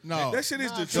 cuz. Hey, No. That shit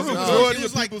is the Nah, truth. The no. majority It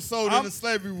was of like- people sold I'm- into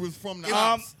slavery was from the It-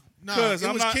 ops. Nah, Cuz it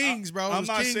I'm was not, kings, bro. It I'm was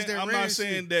not kings saying, that I'm ran not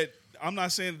saying shit. that. I'm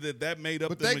not saying that made up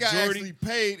But the they got majority. actually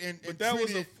paid and But that was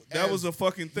treated that was as a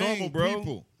fucking thing, normal bro.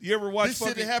 people. You ever watch This shit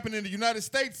fucking? that happened in the United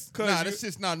States? Cause Nah, you- this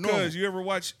shit's not normal. Cause you ever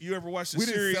watch the We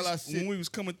didn't series sell our shit. when we was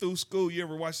coming through school? You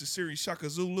ever watch the series Shaka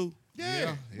Zulu?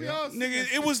 Yeah, we all seen Nigga,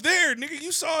 that it was there. Nigga,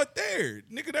 you saw it there.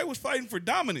 Nigga, they was fighting for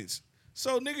dominance.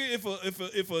 So nigga,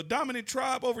 if a dominant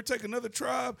tribe overtake another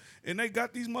tribe and they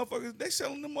got these motherfuckers, they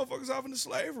selling them motherfuckers off into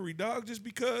slavery, dog, just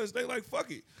because they like fuck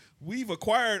it. We've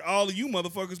acquired all of you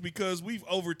motherfuckers because we've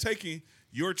overtaken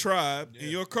your tribe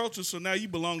and your culture. So now you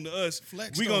belong to us.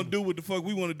 Flex We gonna on them. do what the fuck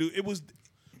we want to do. It was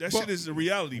that shit is a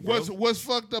reality, bro. What's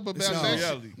fucked up about It's that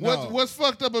reality. shit? No. What's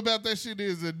fucked up about that shit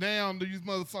is that now these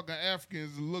motherfucking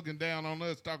Africans are looking down on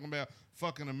us, talking about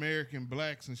fucking American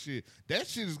blacks and shit. That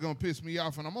shit is gonna piss me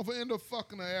off, and I'm gonna end up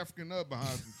fucking an African up behind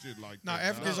some shit like Nah, that.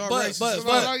 Africans dog. are But racist. but So,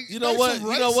 but like, you know they what?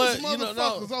 some You know what? racist You know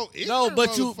motherfuckers. no. Oh, No, ignorant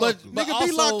but you but motherfuckers. but Nigga, also,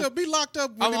 be locked up. Be locked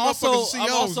up when I'm them also motherfuckers I'm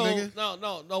COs, also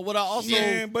nigga. no. What I also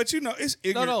Yeah, but you know it's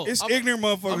ignorant. no. It's I'm- ignorant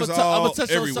I'm motherfuckers gonna all touch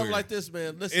on everywhere. something like this,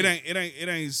 man. Listen, It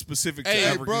ain't specific to Hey,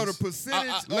 Africans. bro, the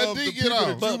percentage let of D the get people off.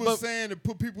 that But- you were but- saying to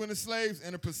put people into slaves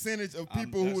and the percentage of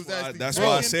people who was actually That's why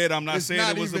I taken said I'm not is saying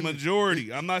not it was even- a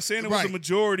majority. I'm not saying it was a Right.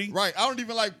 majority. Right, I don't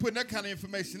even like putting that kind of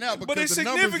information out because But it's the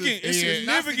numbers significant. Is, It's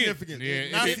not significant. significant.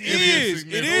 Yeah, Not it It significant. is. It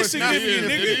significant. is It's not significant.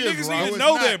 significant. Niggas It is, niggas bro. need to It's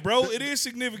know not. that, bro. It is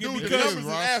significant Dude, the because numbers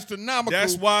is astronomical.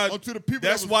 that's why onto the people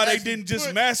that's that was why they actually didn't just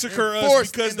put massacre and us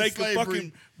forced because into they could slavery fucking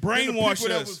than the brainwash people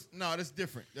that us. was- no, that's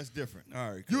different. That's different.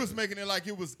 All right, You was cuz. making it like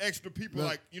it was extra people. Let-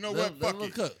 Like, you know let- what? let Fuck them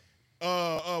it.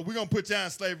 cook. We're gonna put y'all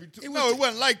in slavery too. It was No, the- it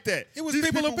wasn't like that. it was These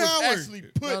people of was power. actually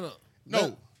put.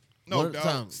 No. No, One at a dog.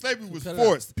 time. Slavery was Cut it out.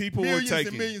 forced. People were millions taken.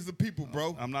 and millions of people,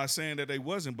 bro. I'm not saying that they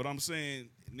wasn't, but I'm saying,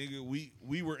 nigga,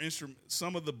 we were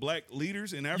some of the black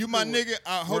leaders in Africa. You my were, nigga.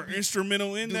 I were hope you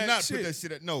instrumental in do that not shit. put that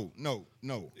shit at. No.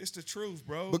 It's the truth,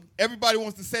 bro. But everybody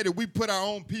wants to say that we put our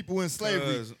own people in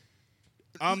slavery. 'Cause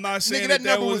I'm not saying Nigga, that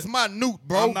that number was minute,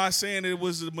 bro. I'm not saying it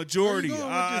was the majority. Where you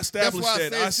going with I this? established That's why I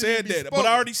that. said I it said shouldn't be that. But spoken.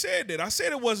 I already said that. I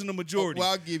said it wasn't a majority. Well,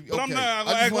 I'll give you. But I'm okay. not I gonna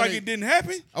just act like wanna- it didn't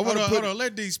happen. I want Hold to on, put. hold on.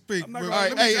 Let D speak. I'm not bro. gonna-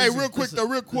 Let me Hey, just- real quick though,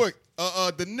 real quick.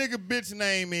 The nigga bitch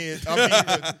name is. I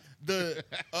mean,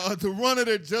 the runner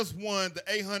that just won the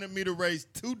 800-meter race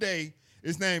today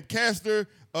is named Castor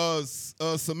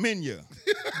Semenya.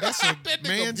 That's a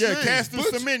man's Yeah, name. Castor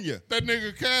Butch. Semenya. That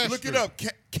nigga Cash. Look it up.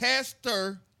 Castor,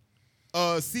 Caster.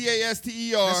 That's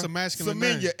a masculine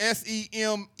Semenya,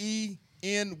 name.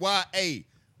 Semenya.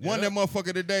 Won that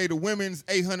motherfucker today, the women's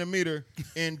 800-meter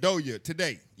in Doya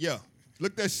today. Yeah.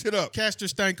 Look that shit up. Castor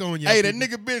stank on you. Hey, that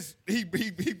nigga bitch, he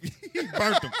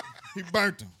burnt him. He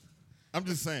burnt him. I'm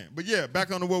just saying. But yeah,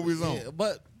 back on to what we was on. Yeah,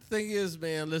 but the thing is,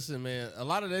 man, listen, man, a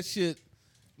lot of that shit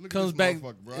Look at comes this back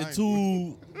motherfucker, bro. I ain't-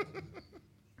 into,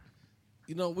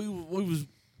 you know, we was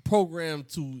programmed.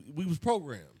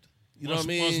 You know what I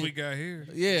mean? Once we got here.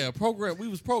 Yeah, we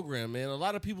was programmed, man. A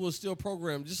lot of people are still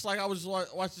programmed. Just like I was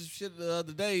watching shit the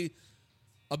other day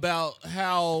about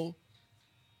how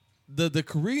the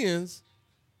Koreans,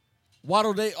 why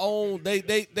do they own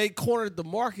they cornered the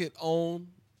market on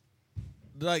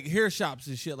like hair shops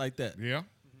and shit like that. Yeah.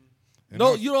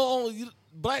 No, you don't own.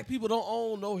 Black people don't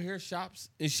own no hair shops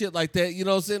and shit like that. You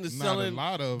know what I'm saying? They're Not selling a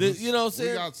lot of the- us. You know what I'm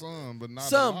saying? We got some, but not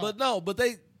Some, a lot. but no, but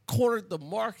they cornered the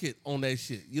market on that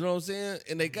shit. You know what I'm saying?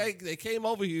 And they came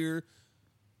over here,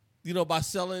 you know, by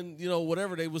selling, you know,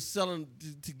 whatever they was selling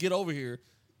to get over here.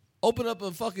 Open up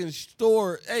a fucking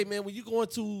store. Hey man, when you go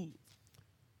into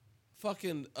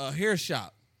fucking hair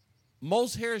shop,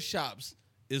 most hair shops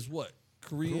is what?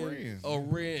 Korean or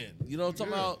Korean. You know what I'm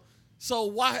talking about? So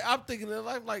why I'm thinking in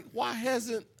life, like, why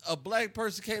hasn't a black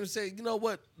person came and said, you know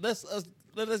what, let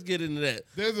us get into that.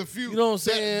 There's a few. You know what I'm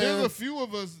saying? There's a few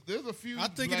of us. There's a few. I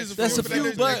think it is a That's a But they few,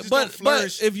 just- they but just but don't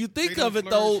flourish. but if you think They of don't it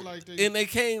though, flourish like they- and they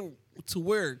came to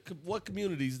where, what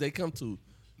communities they come to?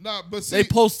 Nah, but see, They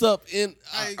post up in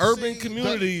I urban see-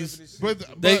 communities.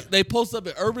 but They post up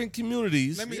in urban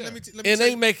communities. Let me and tell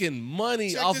they you- making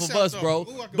money check off this of out, us, though. bro.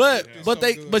 Ooh, I can But flip this but so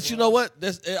they good, but you bro. know what?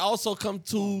 It also come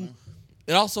to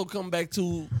it also come back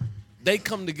to they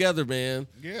come together, man.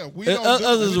 yeah, we And don't do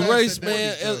us as a that race, shit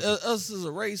man. down each other. Us as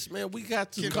a race, man. We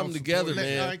got to Kid come don't together, support-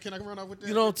 man. Can I run off with that?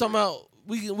 You know what I'm talking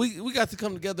about? We got to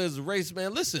come together as a race,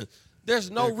 man. Listen, there's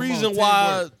no come on, reason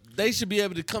why teamwork. they should be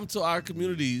able to come to our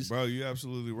communities. Bro, you're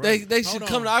absolutely right. They should Hold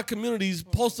come on. to our communities,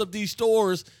 post up these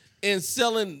stores, and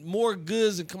selling more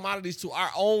goods and commodities to our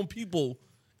own people.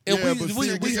 And Yeah, but see,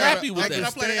 we gotta happy with Can I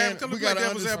that. play the understand- come we to play gotta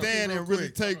devil's advocate understand real and really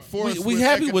quick. take force We with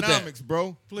happy with that. economics,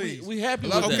 bro. Please. We happy A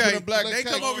with lot of that. people Okay, in black they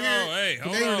come cake over here. Hey,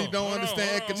 hold they on, really don't hold on, understand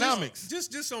hold on. economics.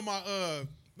 Just on my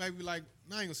maybe like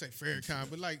I ain't gonna say fair kind,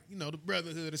 but like the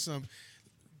brotherhood or something.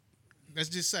 Let's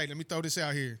just say, let me throw this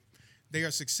out here. They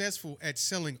are successful at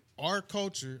selling our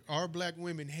culture, our black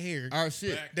women hair. Our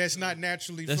shit. That's not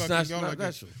naturally That's fucking not- going not like that.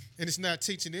 natural. And it's not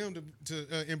teaching them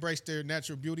to embrace their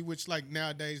natural beauty, which like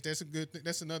nowadays that's a good thing.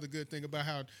 That's another good thing about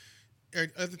how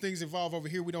other things evolve over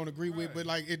here we don't agree with, but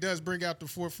like it does bring out the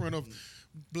forefront of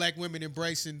black women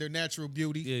embracing their natural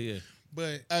beauty. Yeah.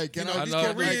 But Hey, can I, these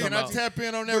know- Koreans- can I tap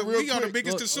in on that but real we quick? are the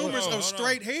biggest Look, consumers hold on, of hold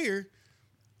straight hair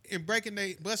and busting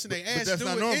their ass that's do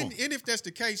not it. normal. And if that's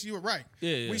the case, you are right.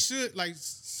 Yeah. We should like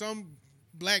some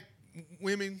black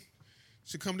women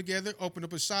should come together, open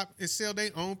up a shop, and sell their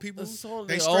own people. That's all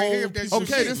They their straight own hair. If that's people your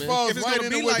Okay, shit. this man. falls If it's right gonna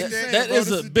into be what like you're that, saying, that bro. is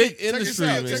This a big deep. Check this industry, out,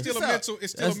 man. check It's this still a out. mental.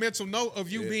 It's still a mental note of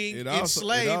you being it also-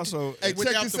 enslaved it also- Hey, check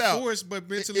without this the out. force, but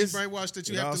mentally It's- brainwashed that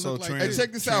you it have to also look like Hey, this.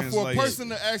 check this out. For a Translate. person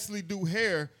to actually do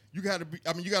hair, you got to be.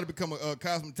 I mean, you got to become a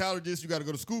cosmetologist. You got to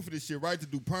go to school for this shit, right? To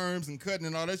do perms and cutting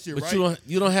and all that shit, But right?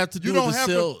 you don't have to do You it don't to have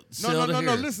sell to. sell the No.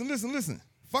 hair. Listen.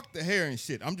 Fuck the hair and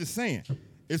shit. I'm just saying.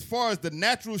 As far as the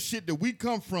natural shit that we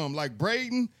come from, like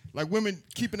braiding, like women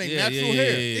keeping their Yeah, natural yeah,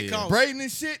 hair, yeah, yeah, yeah. costs. braiding and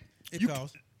shit. It you,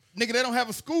 costs. nigga, they don't have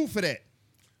a school for that.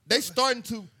 They starting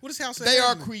to. What is House of They are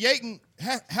Heavenly? creating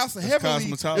House of That's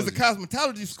Heavenly cosmetology. is a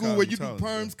cosmetology school where you do Cosmetology,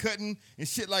 perms, cutting, and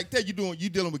shit like that. You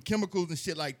dealing with chemicals and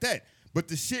shit like that. But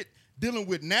the shit dealing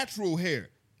with natural hair.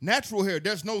 Natural hair,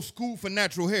 there's no school for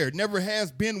natural hair. Never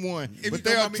has been one. If you But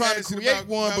they don't are mind me trying to asking create about-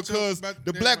 one about your- because about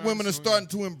the their black minds women are on starting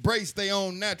to embrace their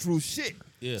own natural shit.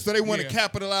 Yeah. So they want to Yeah.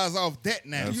 capitalize off that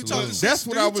now. You talk to That's sis-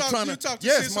 what do I you was talk- trying you to. talk to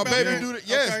Yes, sis my about baby that? do that.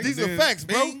 Yes, Okay. these are Then- facts,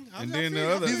 bro. Bing. And then the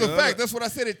other, These the are other- facts. That's what I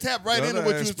said. It tapped right the into other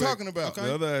what you was aspect- talking about.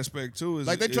 The other aspect too is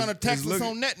Like they trying to tax is us look-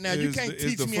 on that now. You is can't the- is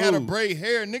teach the me how to food. braid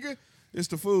hair, nigga. It's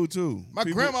the food too. My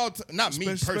People- grandma, not me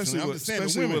especially personally. I'm with- just saying the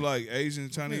especially women. with like Asian,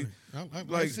 Chinese,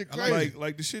 like shit crazy.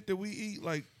 like the shit that we eat,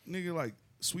 like nigga, like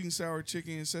sweet and sour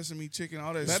chicken, sesame chicken,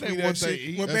 all that. That sweet ain't ass what they shit.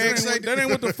 eat. What That Bag ain't say- what- that ain't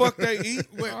what the fuck they eat.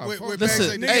 What Listen, Bag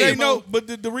say, Nigga, Hey, they know, but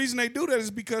the reason they do that is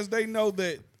because they know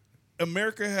that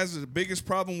America has the biggest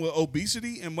problem with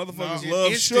obesity and motherfuckers No,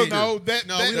 love instant. sugar. No, we that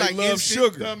like love instant.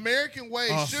 sugar. The American way,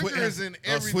 sugar is in sweet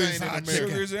everything in side America. chicken.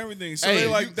 Sugar is everything. So Hey, they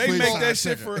like they sweet make side that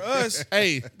shit chicken. for us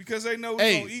Hey, because they know we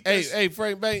don't eat that shit. hey,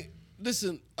 Frank Bank.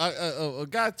 Listen, a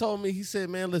guy told me. He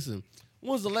said, "Man, listen.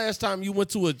 When was the last time you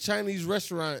went to a Chinese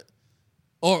restaurant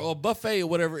or buffet or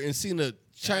whatever and seen a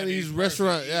Chinese person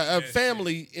restaurant, eating a that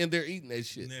family and they're eating that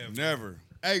shit?" Never.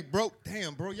 Hey, bro,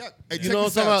 damn, bro, y'all. Hey, You know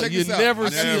what I'm talking about? You never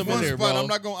see see them in one there,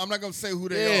 spot. bro. I'm not gonna say who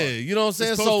they Yeah, are. you know what I'm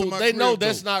saying? It's close So to my they know crib,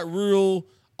 that's though. not real,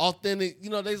 authentic. You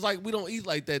know, they's like, we don't eat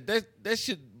like that. That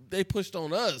shit they pushed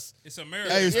on us. It's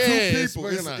America. Hey, it's Yeah, two it's people.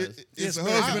 It's organized. it's It's a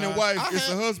husband and wife. I It's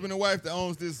a had- husband and wife that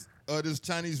owns this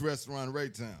Chinese restaurant in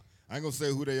Raytown. I ain't gonna say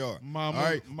who they are. Mama- All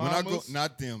right, when I go, mamas?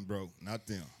 not them, bro, not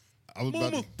them. I was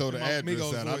about Mama. to throw the My address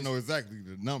Migos out. I voice. know exactly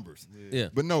the numbers. Yeah.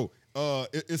 But no,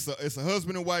 it's a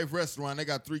husband and wife restaurant. They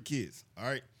got 3 kids. All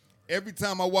right. Every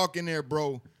time I walk in there,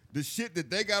 bro, the shit that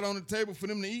they got on the table for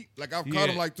them to eat, like I've caught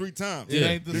them like 3 times. It Yeah.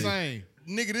 ain't the same.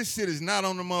 Nigga, this shit is not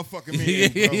on the motherfucking Yeah,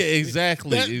 menu, bro.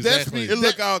 exactly, That's exactly. It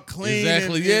look all clean.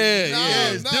 Exactly, and, yeah, and,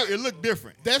 yeah. it's No, it look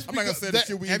different. that's I'm not gonna because say the that-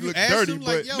 shit we have eat you look asked dirty, them,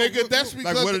 but like, yo, Nigga, that's like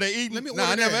because what are they eating? let me Nah, I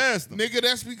order never that. asked them. Nigga,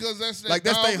 that's because that's that Like,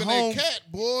 that's dog they and home- that cat,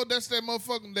 boy. That's that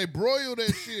motherfucking. They broil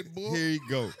that shit, boy. Here you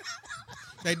go.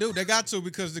 They do. They got to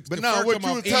because the But the nah, fur what come you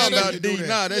off was easy talking when about, you D, do that.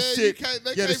 nah, that Yeah, you shit, can't- they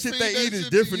yeah, the can't shit feed they that eat is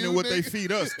shit to different you, than what they nigga.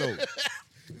 feed us, though.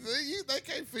 They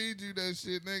can't feed you that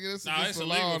shit, nigga. That's Nah, against it's the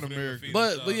illegal law for in them to America. feed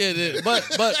But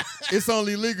yeah, but It's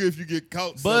only legal if you get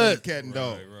caught But- selling cat and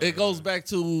dog. it goes back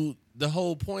to the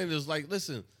whole point is like,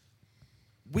 listen,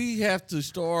 we have to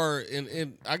start,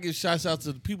 and I give shots out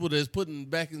to the people that's putting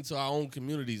back into our own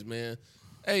communities, man.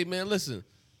 Hey, man, listen,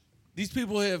 these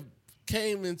people have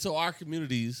came into our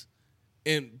communities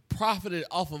and profited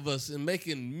off of us and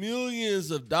making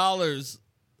millions of dollars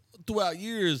throughout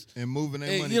years. And moving their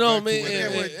And money you know back what I to mean? where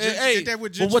And- they what at. gen- and- hey, is that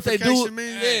what but what they do, gentrification mean?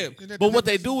 yeah. Is that But what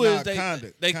the they do Nah, is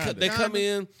kinda. they come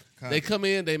in, Kinda. they come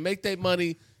in, they make their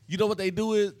money. You know what they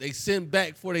do is they send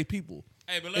back for their people,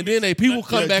 Hey, but let and me- then they people let-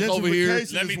 come Yeah, back over here.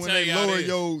 gentrification Let is me when tell they you how lower it is.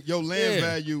 your land Yeah.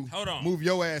 value, Hold on. move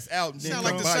your ass out, and then Sound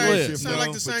come like the buy same. your Yeah. shit Sound like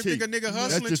the for same cheap. thing a nigga That's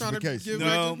hustling trying to gentrification. give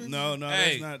No, back. no,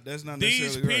 Hey, that's not these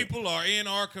necessarily right. people are in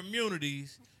our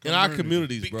communities in our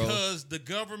communities, bro. Because the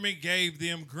government gave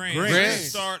them grants. Grants. To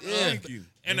start Yeah. Thank you.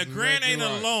 And a grant ain't a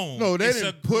loan. No, they it's didn't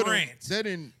a put grant. They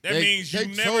didn't. That they, means you they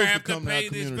never chose have to come pay our this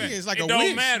community. back. It's like it a don't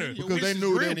wish. matter. Your because wish they is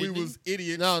knew that granted, we nigga. was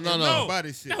idiots. No. and buy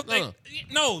this shit.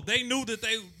 They knew that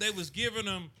they was giving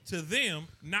them to them,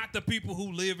 not the people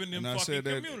who live in them And I fucking said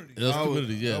that communities. Those I was-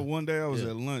 communities, yeah. One day I was Yeah.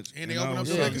 at lunch And they I open up was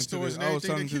the talking liquor to stores this- and I was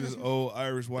everything talking they to this give us. old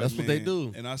Irish white That's man. what they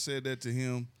do. And I said that to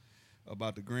him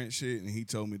about the grant shit, and he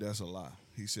told me that's a lie.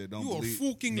 He said, "Don't You a believe."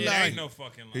 fucking Yeah, liar. ain't no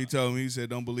fucking lie. He told me, he said,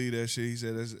 "Don't believe that shit." He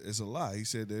said, "It's a lie." He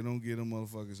said, "They don't give them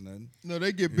motherfuckers nothing." No,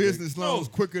 they get business loans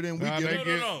No. quicker than we Nah, get. they them.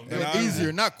 get- No. And I-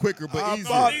 Easier, not quicker, but I easier.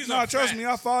 thought, These no, are trust me, I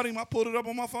facts. fought him. I pulled it up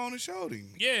on my phone and showed him.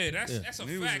 Yeah, that's a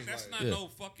He was fact. just That's like- not Yeah.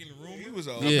 no fucking rumor. He was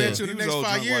old. Yeah. I bet you He the was next old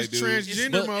 5 drunk years, white dude.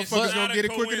 transgender But- motherfuckers it's gonna not get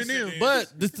it a quicker than them. coincidence.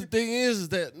 But the thing is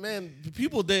that, man, the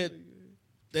people that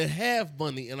have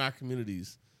money in our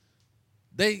communities,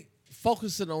 they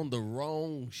focusing on the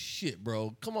wrong shit,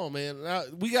 bro. Come on, man. Now,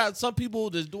 we got some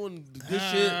people that's doing the good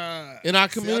shit in our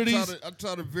communities. See, I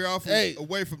try to veer off Hey.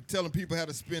 away from telling people how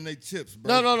to spend their chips,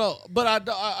 bro. No. But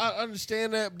I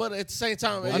understand that. But at the same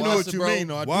time, I hey, know what listen, you bro. mean,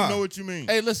 though. I Why? do know what you mean.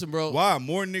 Hey, listen, bro. Why?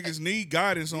 More niggas need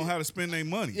guidance on how to spend their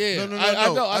money. Yeah, No.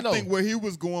 I know. think where he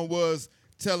was going was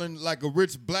telling like a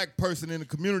rich black person in the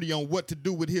community on what to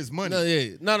do with his money. No, yeah.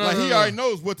 No. Like no, he no. already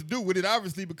knows what to do with it,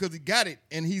 obviously, because he got it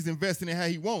and he's investing it how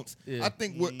he wants. Yeah. I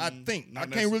think I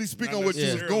not can't really speak not on what you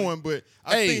was necessarily. going, but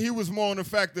I Hey. think he was more on the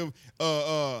fact of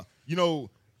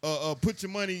put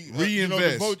your money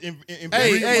Reinvest. Vote, Hey,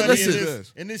 money listen.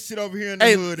 in this shit over here in the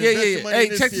Hey, hood. yeah. Invest your money Hey, in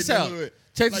this check shit this in the out. hood.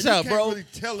 Check Like, this you out, can't bro. really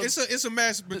tell him. It's a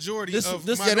mass majority This- of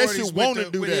this- yeah, that minorities shit with wanna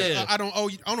the- do with that. the, Yeah. I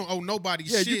don't owe nobody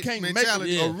Yeah, shit. you can't make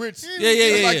mentality. a Yeah. rich. Yeah.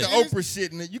 It's like the Yeah. Oprah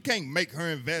shit, and you can't make her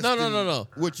invest. No.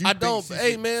 in what you I think don't. she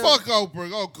Hey, should- man. Fuck Oprah.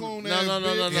 Oh, coon No, ass no, no,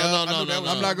 bitch. no, Yeah, I knew that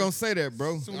was I'm not gonna say that,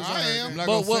 bro. Soon as I heard am. I'm not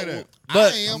But gonna say that.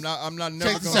 But I am. I'm not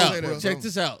never check this gonna out. say that. Check bro.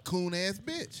 this out. Coon ass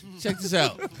bitch. Check this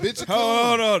out. Bitch a coon.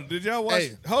 Hold on. Did y'all watch?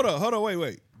 Hey. Hold on.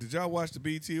 Wait. Did y'all watch the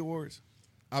BET Awards?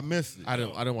 I missed it. I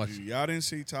didn't watch it. Y'all didn't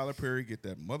see Tyler Perry get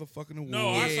that motherfucking award.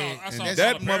 No, I saw and Tyler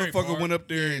that Perry motherfucker part. went up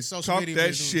there Yeah, and social talked media that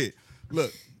was doing shit.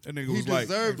 Look, that nigga was like,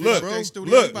 deserved it, look, bro.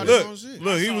 Studio, he about his own shit.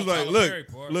 look. He I was saw like, Tyler Perry look,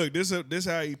 part. look. This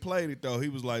how he played it though. He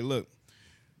was like, look.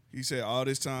 He said all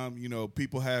this time,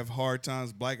 people have hard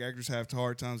times. Black actors have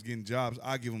hard times getting jobs.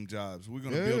 I give them jobs. We're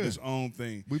gonna build Yeah. this own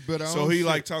thing. We built our So own he shit.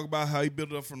 like talk about how he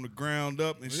built it up from the ground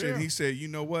up and shit. Yeah. He said, you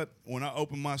know what? When I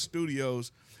opened my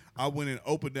studios, I went and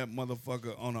opened that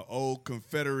motherfucker on an old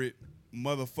Confederate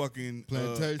motherfucking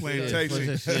Plantation. plantation. Yeah,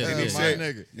 plantation. And he Yeah, said, my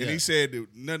nigga. and he said that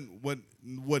nothing.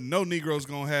 What no Negro's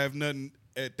gonna have nothing.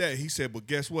 At that, he said, but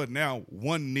guess what? Now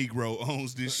one Negro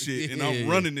owns this shit, and Yeah, I'm yeah.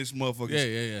 running this motherfucker.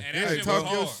 Yeah. And that Hey, shit talk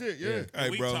was your hard. shit, yeah. Hey,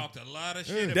 we bro. talked a lot of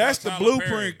shit. That's the about Tyler blueprint,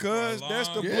 Perry cuz. for a That's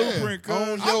the long Yeah. blueprint,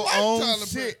 Own cuz. your like own Tyler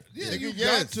shit. Perry. Yeah, Nigga, you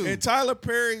yes. got to. And Tyler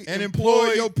Perry And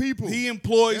employ your people. He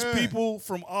employs Yeah. people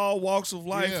from all walks of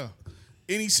life. Yeah.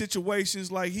 Any situations,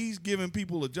 like he's giving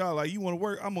people a job. Like, you want to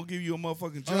work? I'm gonna give you a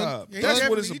motherfucking job. Yeah, he That's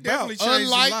what it's definitely- he about. definitely changed his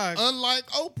life. Unlike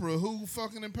Oprah, who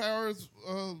fucking empowers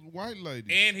white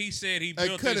ladies. And he said he Hey,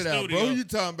 built cut his it out, studio. bro. Who you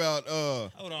talking about?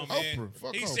 Hold on, man. Oprah.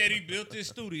 Fuck He Oprah. said he built this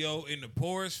studio in the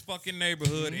poorest fucking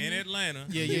neighborhood in Atlanta.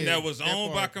 Yeah. That was That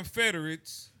owned by part.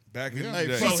 Confederates. Back in Hey,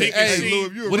 the day. So he hey, can see- Lou,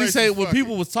 if you a What he racist, say when fuck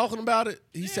people it. was talking about it?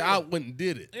 He said I went and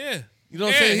did it. Yeah. You know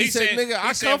what I'm saying? He said, nigga, he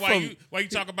I said, come why from. why you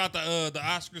talk about the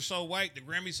Oscars so white, the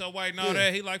Grammy so white, and all Yeah.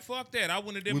 that? He like, fuck that. I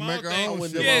went and did We my make own our thing.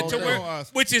 own shit. Yeah, our to own where,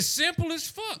 thing. which is simple as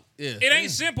fuck. Yeah. It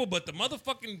ain't simple, but the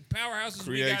motherfucking powerhouses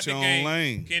we Create got in your the own game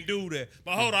lane. can do that.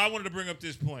 But hold on, I wanted to bring up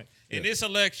this point. In this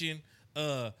election,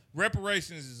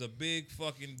 reparations is a big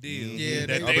fucking deal. Yeah,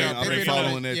 that I've they been- are I've been bringing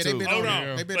following on. that yeah, too. they been Hold on on.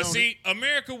 it. They been But on see,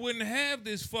 America wouldn't have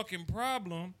this fucking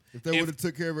problem. If they would have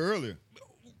took care of it earlier.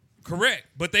 Correct,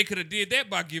 but they could have did that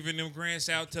by giving them grants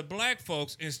out to black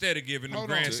folks instead of giving them Hold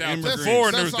on. grants To out to immigrants.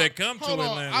 foreigners That's that all- come to hold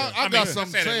on. Atlanta. I got mean,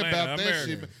 something I to said say Atlanta, about that America.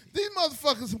 shit. Man. These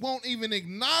motherfuckers won't even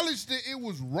acknowledge that it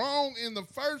was wrong in the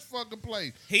first fucking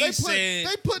place. He said-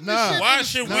 they put Nah. this shit Why in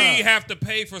should Nah. we have to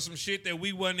pay for some shit that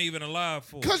we wasn't even alive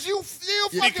for? Because you still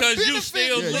fucking Because you benefit.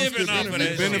 still Yeah, you living still off of that You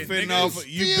shit. benefiting nigga. off of,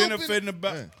 you still benefiting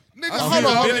about. Yeah. Nigga, I hold feel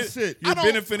on. that You're shit. You're don't-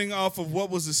 benefiting off of what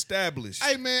was established.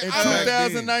 Hey, man, In I don't.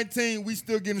 2019, we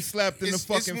still getting slapped in the It's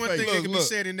fucking one face. thing that can be look.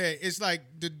 said in that. It's like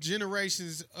the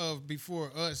generations of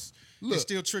before us, Look. it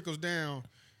still trickles down.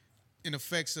 and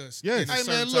affects us Yes. in a Hey,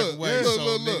 certain man, type look, of way. look, So,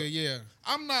 look, look. nigga, yeah.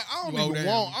 I You owe them.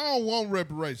 I don't want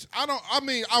reparations. I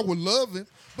mean, I would love it,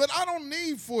 but I don't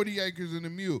need 40 acres and a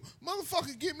mule.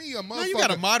 Motherfucker, give me a motherfucker. No, you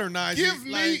gotta modernize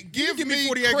it. Give me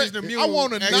 40 acres and a mule. I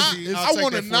want a Actually, I'll take that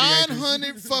 40 acres.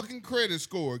 900 fucking credit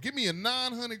score. Give me a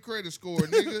 900 credit score,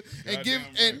 nigga, and give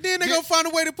and Then they gonna find a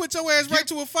way to put your ass right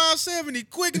to a 570.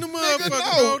 Quick in the motherfucker,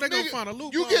 no, They gonna nigga, find a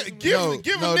loophole. You give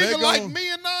No, a no, nigga they like gon- me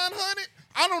a 900.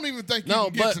 I don't even think you No,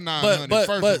 can get but- to 900. but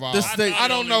first of all, this thing- I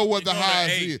don't know what the It go to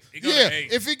highest 8. is. It go to Yeah,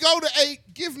 8. if it go to 8,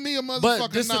 give me a motherfucking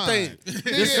But this 9. the thing. Nigga,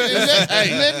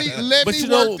 This- let but me you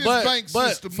know, work this but- bank but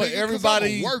system, for nigga, 'cause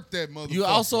everybody, I'ma work that motherfucker. you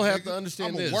also have to nigga. understand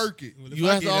I'ma this. work it. You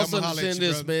have to get it, also I'ma holler at understand you,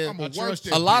 this, brother. man. I'ma I work trust that.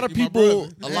 you. A lot of You my people,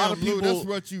 brother. a lot of Damn, Blue, people. that's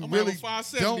what you I'm really having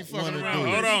 570 don't fucking want to around.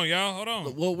 do. Hold on, y'all. Hold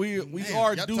on. Well, we Y'all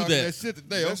are do talking that. shit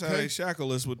today. That's how Okay. they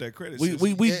shackle us with that credit We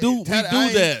system. do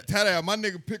that. Tada, my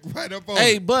nigga pick right up on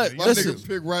Hey, it. but my listen. nigga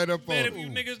pick right up on Man, it. if you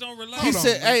niggas don't relax, He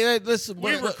said, "Hey, listen,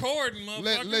 we but, recording,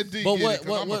 motherfucker. Let D but get what, it,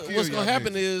 'cause I'ma kill what's gonna y'all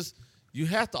happen niggas. is you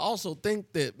have to also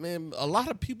think that, man, a lot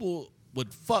of people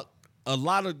would fuck a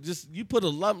lot of just you put a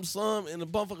lump sum in the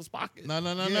motherfucker's pocket. No.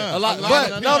 Yeah. A lot, A lot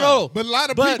but of no, people- no. but a lot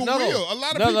of But people no, no. will. A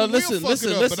lot of No, people no, will listen, fuck listen,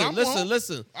 it up, listen, but I listen, won't.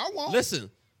 listen. I won't.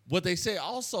 Listen. What they say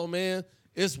also, man,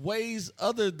 it's ways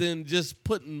other than just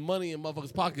putting money in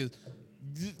motherfuckers' pockets.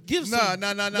 Give some,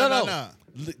 Nah.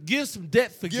 Give some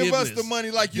debt forgiveness. Give us the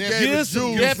money like you Yeah, gave Give the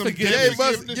some Jews. debt Give forgiveness.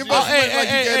 us Give money us- like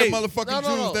you gave the motherfucking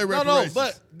Jews their reparations.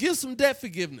 but give some debt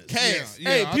forgiveness. Cash. Yeah,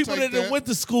 Hey, I'll people take that done that. went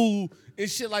to school and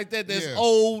shit like that that's Yeah.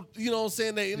 old, you know what I'm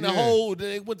saying? They in the Yeah. hole,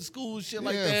 they went to school and shit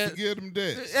like Yeah, that. forgive them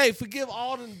debts. Hey, forgive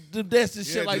all the debts and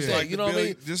shit like just that. You know what I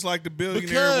mean? Just like the billionaire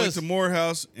Because- went to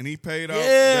Morehouse and he paid off Yeah,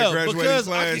 that graduating because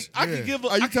class. I can give a,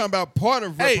 Are you talking about part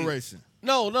of Hey, reparation?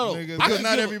 no. Nigga, I Because can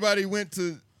not give everybody went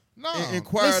to No.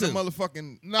 inquire the listen.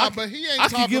 motherfucking. Nah, but he ain't I can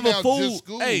talking give a about fool. just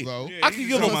school, Hey, though. Yeah, I can he's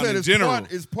give talking a about in it's general.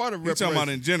 Part, it's part of He's talking reparation. about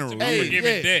in general. Hey,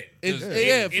 forgiving yeah. debt. It's- 'Cause yeah,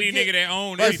 any forgive- nigga that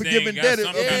own Right, anything forgiving got debt is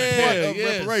some kind of part debt. of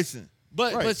yes. reparation.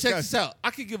 But Right, check gotcha. this out.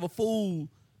 I could give a fool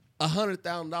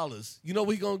 $100,000. You know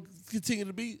what he gonna continue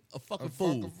to be? A fucking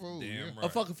fool. Fucking fool. Damn yeah. right. A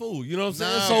fucking fool. You know what I'm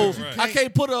Nah, saying? but So you I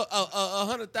can't put a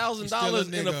He's $100,000 still a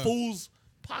in a nigga. fool's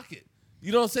pocket.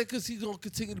 You know what I'm saying? Because he's gonna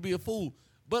continue to be a fool.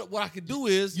 But what I can do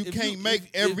is You if can't make if-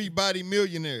 everybody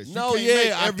millionaires. No, you can't yeah,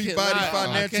 make I everybody cannot.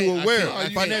 financially I aware. can't. I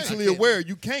can't. Financially I can't. aware,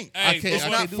 you can't. Hey, can't. It's I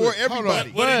not can't do for it.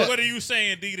 everybody. But- What are you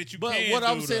saying, D, that you But can what do,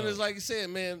 I'm saying though? is, like you said,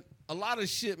 man, a lot of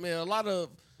shit, man. A lot of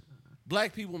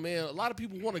black people, man. A lot of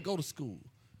people want to go to school.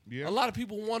 Yeah. A lot of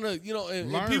people want to, you know,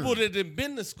 and Learn. people that have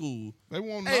been to school. They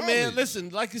want Hey, man, knowledge. listen,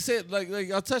 like you said, like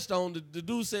I touched on, the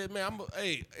dude said, man,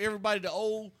 hey, everybody that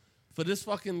owe for this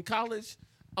fucking college,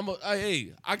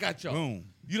 hey, I got y'all. Boom.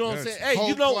 You know what I'm Gotcha. saying? Hey, Whole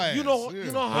you know class, yeah.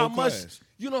 how Whole much, class.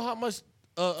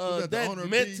 that the that honor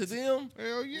meant beads? to them.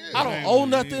 Hell yeah. I don't Name owe is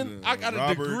nothing. either I got a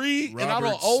Robert- degree, and I don't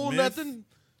Robert owe Smith. nothing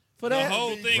for The that.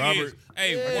 whole thing Robert- is,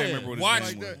 hey, I can't remember what his watch,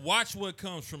 name was. watch what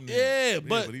comes from them. Yeah,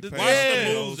 but but he the- paid Watch yeah.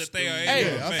 the moves that they are Hey,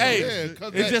 able to make. hey, Yeah, 'cause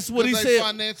it's they- just what he 'cause they said.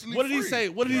 financially What did he free. say?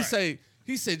 What did he Right. say?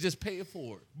 He said, just pay it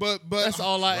forward. But That's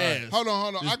all I ask. Hold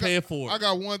on. Just pay it forward. I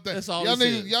got one thing. That's all y'all he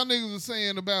niggas, said. y'all niggas are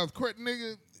saying about credit,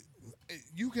 nigga.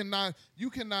 You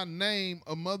cannot name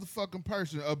a motherfucking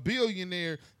person, a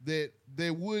billionaire that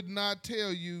would not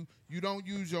tell you don't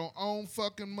use your own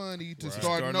fucking money to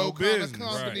start no kind of business.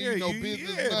 company, Right. no Yeah, business,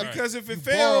 yeah, nothing. because if it You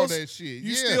borrow fails, that shit.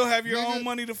 you Yeah, still have your nigga. own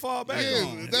money to fall back Yeah,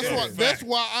 on. that's Yeah. why. That's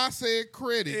why I said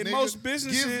credit. And nigga. most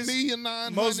businesses, give me a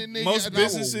 900, most, nigga, most and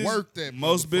businesses, I will work that.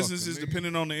 most motherfucker, businesses, nigga.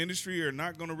 depending on the industry, are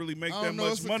not going to really make I that don't know.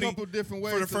 much It's a money couple different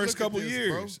ways for the to first look at couple this, years.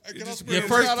 bro. It Hey, can I just spray Your It's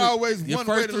depends. first, not always your one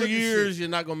way first to 3 look at years, shit. you're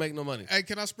not gonna make no money. Hey,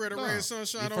 can I spread a No. red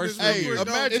sunshine Your on this first real Hey, quick, dog?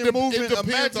 imagine It moving. depends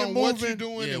Imagine on what you moving.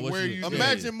 doing Yeah, and what where you- you. yeah.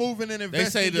 Imagine moving and say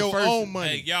investing the your first- own money.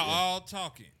 Hey, y'all all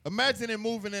talking. Imagine it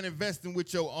moving and investing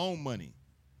with your own money.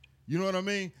 You know what I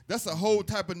mean? That's a whole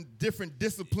type of different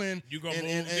discipline You gonna and,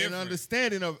 move and different.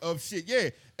 understanding of shit.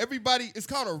 Yeah, everybody, it's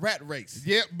called a rat race.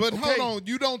 Yeah, but Okay. hold on.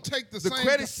 You don't take the The same.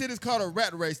 credit shit is called a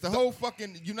rat race. The whole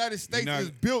fucking United States not- is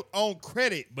built on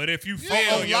credit. But if you on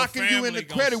fail, your locking you family in the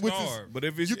gonna credit, which is- starve. But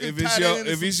if it's You can if it's tie that your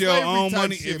into if some it's your slavery own type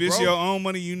money, shit, if it's bro. your own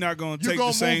money, you're not gonna You take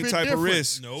gonna the same move it type of different.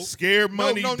 risk. Nope. Scared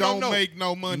money no, don't no. make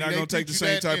no money. You're not They gonna take teach the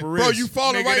you same that type in- of Bro, risk. you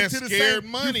falling Nigga, right that's into the scared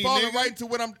same. money, You falling nigga. right into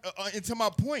what I'm into my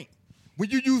point. When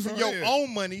you're using Go your ahead.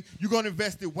 own money, you're gonna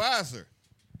invest it wiser.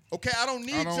 Okay, I don't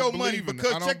need I don't your believe money in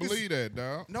because I don't check believe this, that,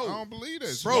 dog. No. I don't believe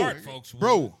that, Bro, Smart shit. folks will.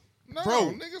 bro. No,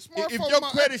 Bro, nigga, smart if folk your mo-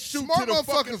 credit shoot smart to the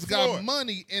fucking motherfuckers got floor.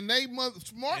 money, and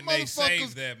smart And they save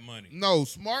motherfuckers. that money. No,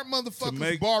 smart motherfuckers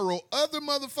make- borrow other me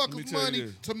motherfuckers' tell you money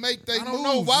this. to make they I don't moves,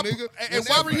 know why. nigga. And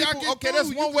why Whenever y'all people? get Okay, through, that's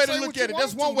you one can way say to what look you at it.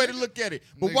 That's want one way to nigga. look at it.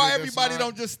 But Nigga, why that's everybody not-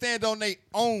 don't just stand on their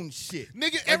own shit?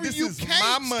 Nigga, Like, this you is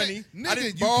can't my money. Nigga, I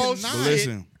didn't you borrow cannot.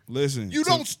 shit. Listen. You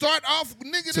don't start off,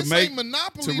 nigga. This make- ain't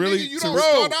Monopoly, to really- nigga. You to- don't Bro,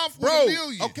 start off with bro, a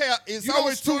million. okay, it's You don't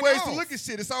always two start ways off. to look at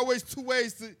shit. It's always two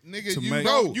ways to Nigga, to you make-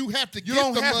 don't. You have to You get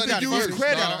don't the have money to use first,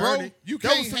 credit, dog. bro. You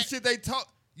That was can't. some shit they taught.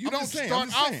 You I'm don't just saying, start I'm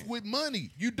just off saying. with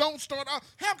money. You don't start off.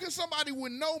 How can somebody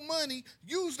with no money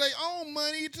use their own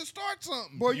money to start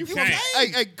something? Boy, you from can't.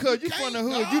 hey, cuz you You from the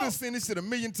can't, hood. dog. You done seen this shit a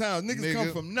million times. Niggas come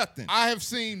Nigga, from nothing. I have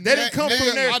seen. They didn't come nigga,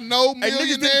 from there. I know Hey, niggas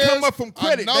millionaires. didn't come up from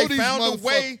credit. I know They these found a motherfuckers-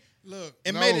 way Look,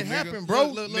 and no, made it nigga. happen,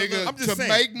 bro. Nigga, I'm just to saying.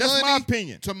 make That's money, my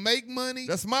opinion. To make money,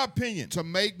 That's my opinion. to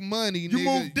make money, You nigga,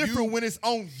 move different when it's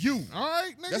on you. All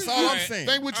right, nigga. That's all you- I'm saying.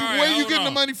 Think what you, All right, where you hold getting the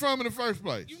on. money from in the first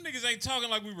place? You niggas ain't talking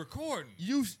like we recording.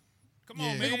 You, Come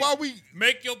on, man. nigga, why we?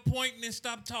 Make your point and then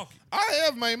stop talking. I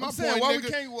have made my I'm saying point, why nigga. we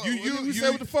can't. You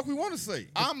say what the fuck we want to say.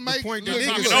 I'm making Point look, that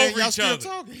talking nigga over said, y'all each still other.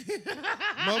 talking.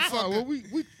 motherfucker. Well, we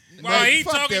While he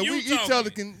fuck talking, that. you We talking. each other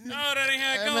can. No, that ain't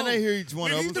how it Hey, goes. man, they hear each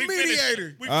one of He's us. the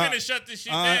mediator. We finna shut this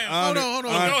shit down. Hold on. Go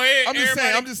ahead, I'm just saying.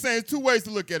 everybody. I'm just saying. It's two ways to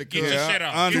look at it. Get cuz. your shit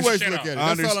out. I Get Two your ways shit to look out. at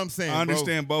it. That's all I'm saying, I bro.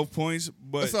 understand both points,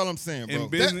 but That's all I'm saying, bro. in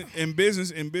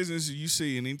business, you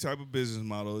see in any type of business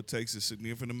model, it takes a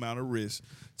significant amount of risk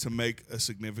to make a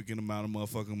significant amount of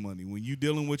motherfucking money. When you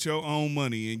dealing with your own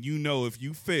money, and you know if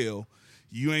you fail,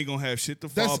 you ain't gonna have shit to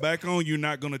fall back on. You're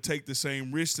not gonna take the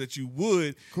same risk that you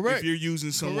would Correct. if you're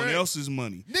using someone Correct. else's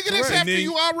money. Nigga, that's And after then-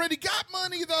 you already got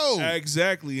money though.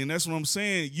 Exactly, and that's what I'm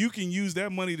saying. You can use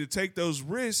that money to take those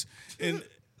risks and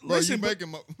Bro, listen. you but- make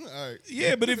him up. All right.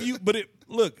 yeah, but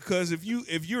look, because if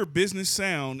you're business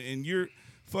sound and you're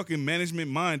fucking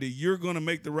management minded, you're gonna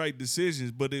make the right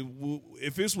decisions. But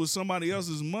if it's with somebody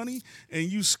else's money and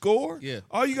you score, Yeah.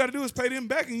 all you got to do is pay them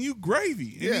back and you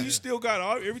gravy, and then you still got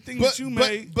everything that you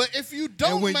made. But if you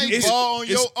don't And when make you It's- ball on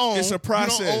your own, it's a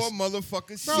process. You don't owe a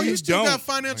motherfucking Bro, shit. you still don't. got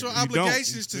financial You don't.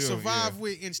 obligations to Still, survive yeah.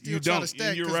 with and still You try don't. to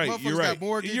stack. You're 'cause right. motherfuckers You're right. got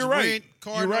mortgage, You're right. rent,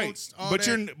 car You're right. notes, all But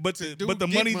that. but to the get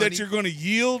money that you're going to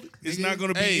yield is Nigga. not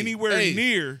going to be Hey, anywhere hey.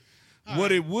 near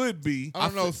what it would be. I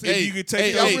don't know. See, if you could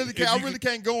take I those- really if can't. I you really could-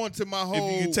 can't go into my whole.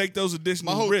 if you could take those my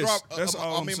additional whole risks, drop. that's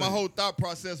all I'm my saying. whole thought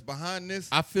process behind this.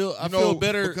 I feel you know,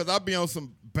 better. because I be on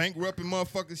some bankrupting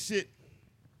motherfucking shit.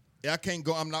 Yeah, I can't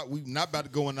go. We not about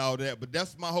to go into all that. But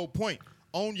that's my whole point.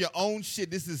 Own your own shit.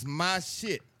 This is my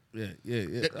shit. Yeah.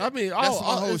 That- I mean, that's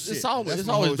my whole it's shit. always That's it's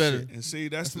my always whole better. shit. And see,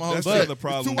 that's my whole the shit. other There's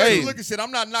problem, two ways Hey. to look at shit.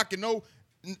 I'm not knocking no.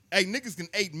 Hey, niggas can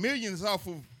eat millions off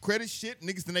of credit shit.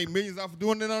 Niggas can eat millions off of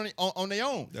doing it on their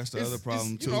own. That's the It's- other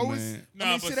problem it's, too, you know, man. No, I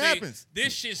mean, but shit see, happens.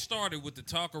 this shit started with the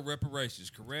talk of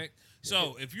reparations, correct?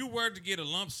 So if you were to get a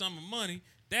lump sum of money,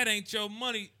 that ain't your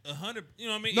money 100. You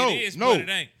know what I mean? No, it is, no, but it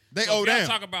ain't. they So owe if y'all down.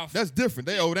 Talk about That's different.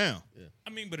 They owe down. I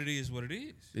mean, but it is what it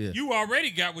is. Yeah. You already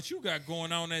got what you got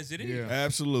going on as it is. Yeah.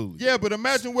 Absolutely. Yeah, but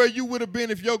imagine where you would have been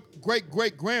if your great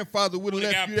grandfather would have Would've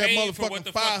left got you that paid for what motherfucking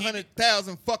the fuck he did.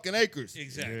 500,000 fucking acres.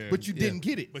 Exactly. But you didn't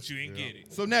get it. But you ain't get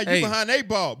it. So now you Hey. behind a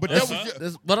ball. But that was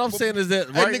your, What I'm saying is that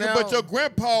hey, right nigga, now, but your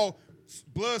grandpa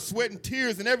blood, sweat, and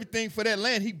tears and everything for that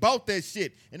land. He bought that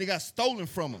shit and it got stolen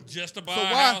from him. Just to buy So a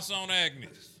why- house on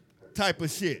Agnes Type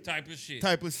of shit. type of shit.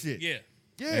 Type of shit. Yeah.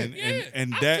 Yeah.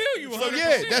 And I that feel you so 100%.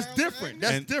 yeah, that's different.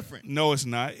 That's and- different. No, it's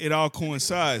not. It all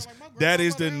coincides. That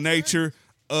is the nature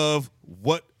of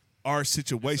what our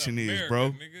situation That's is, America, bro.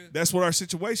 nigga. That's what our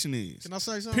situation is. Can I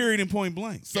say something? Period and point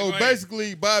blank. So go ahead.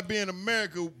 basically, by being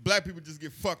America, black people just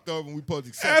get fucked over and we supposed to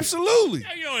accept it. Absolutely.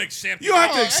 Yeah, you don't accept You don't have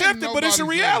it. to ain't accept it, but it's a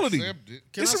nobody reality. gonna accept it.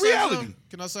 Can It's I a say reality. something?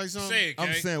 Can I say something? Say it, I'm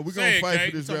Kay. saying we're Say gonna it, fight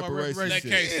Kay. for this Talking about reparation Let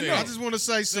shit. Kay say I it. just want to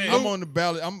say Say it. I'm salute, on the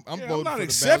ballot. I'm Yeah, voting I'm not for the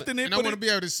accepting it, and I but want to be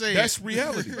able to say that's it.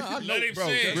 reality. ballot. Let him Bro,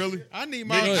 say it. really? I need Nigga,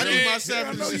 my yeah,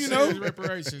 70 you know.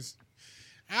 reparations.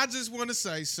 I just want to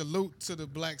say salute to the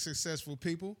black successful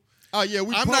people. Oh yeah,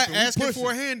 we I'm pumping, not we asking pushing.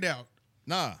 for a handout.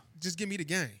 Nah. Just give me the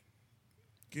game.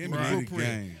 Give me Right. the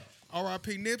game.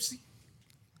 R.I.P. Nipsey.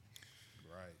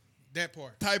 Right. That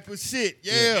part. Type of shit.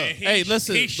 Yeah. And hey,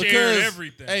 listen, he shared because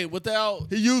everything. hey, without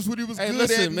He used what he was hey, good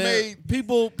listen, at and man, made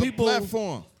people, the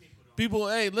platform.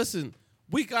 hey, listen,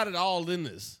 we got it all in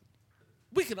this.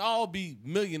 We can all be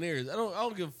millionaires. I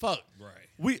don't give a fuck. Right.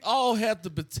 We all have the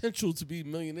potential to be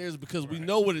millionaires because we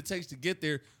know what it takes to get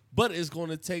there, but it's going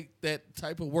to take that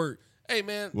type of work. Hey,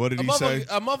 man. What did a he motherfucker-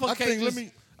 say? A motherfucker I can't think, just, let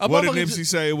me- a What did motherfucker Nipsey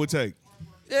just- say it would take?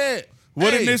 Yeah.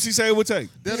 What hey, did Nipsey say it would take?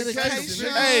 Dedication.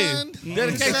 Hey,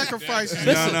 dedication. Sacrifices.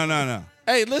 No.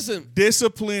 Hey, listen.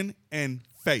 Discipline and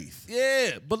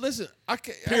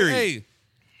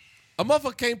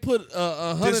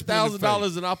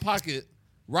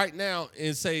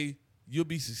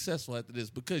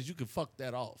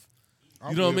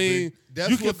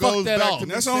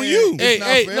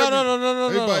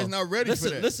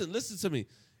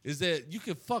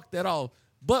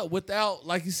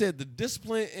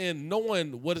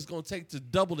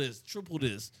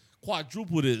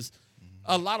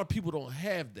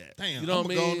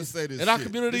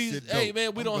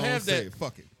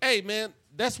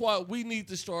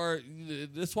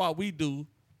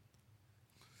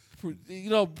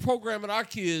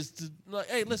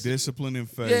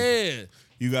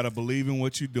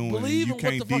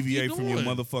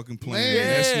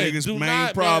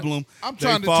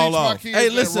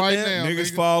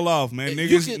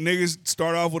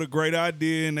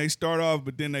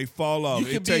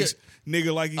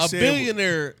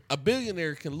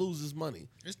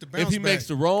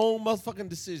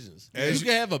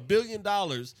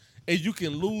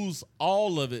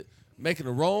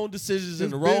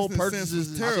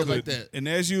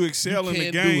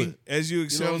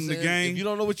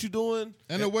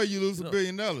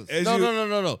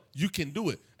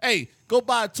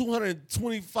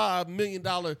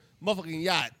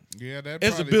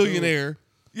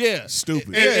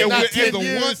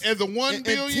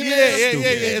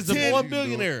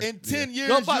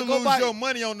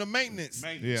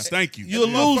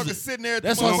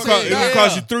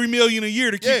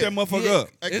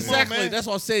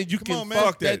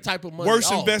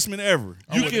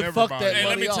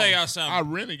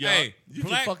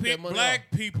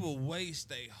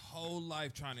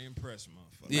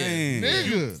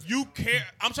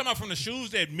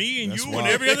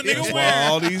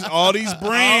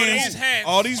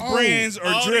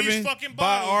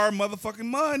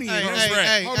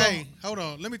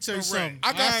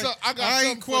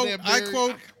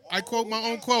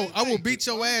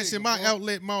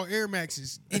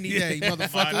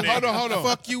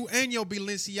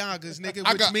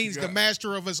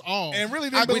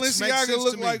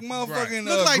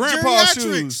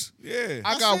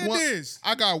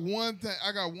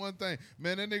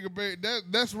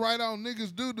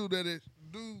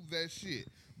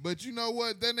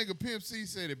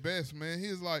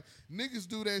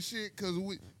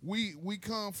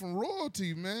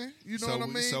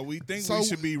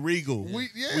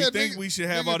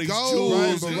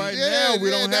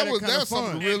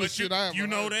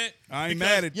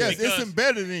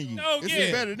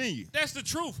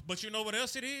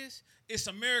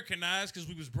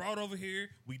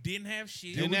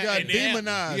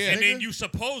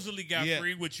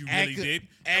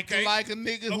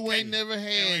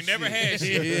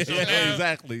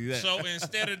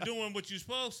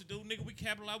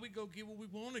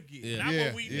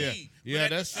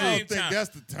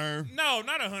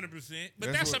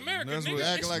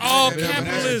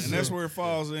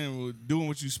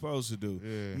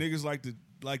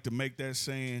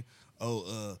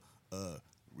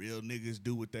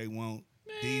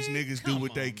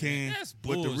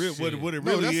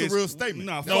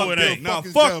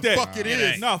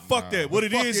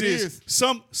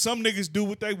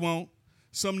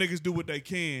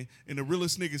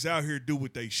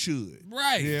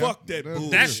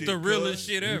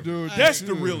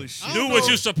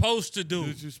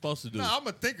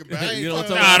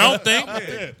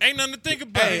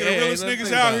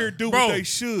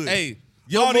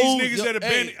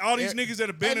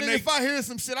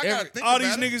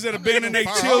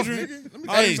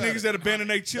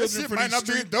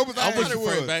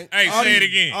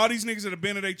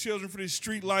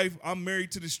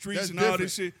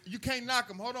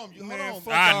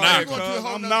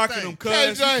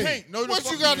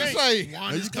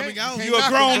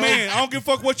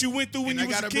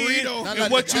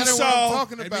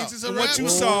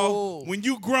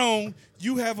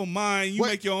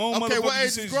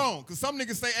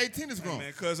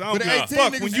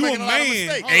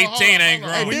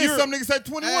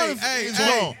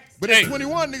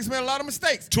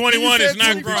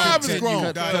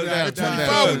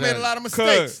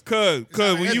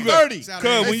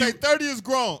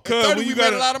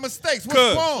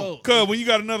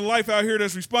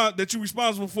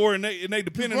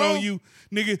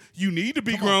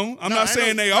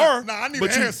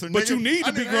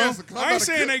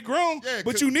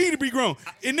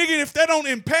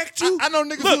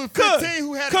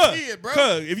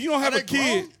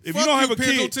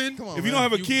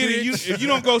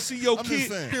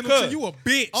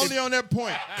that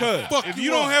point. Cuz if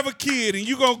you don't have a kid and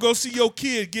you gonna go see your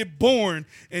kid get born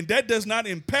and that does not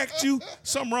impact you,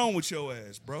 something wrong with your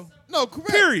ass, bro. No, correct.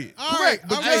 Period. All right,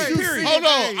 But all hey, right. you Period. Hold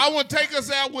on. Hey. I want to take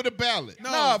us out with a ballad.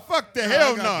 Nah, fuck the I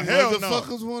hell got no. you. Hell no.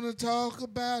 Motherfuckers want to talk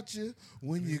about you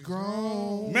when you're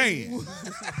grown. Man.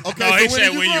 Okay, No, he so said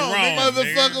when when you grown, wrong. nigga,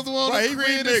 Motherfuckers want Right, to he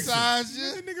remixing. criticize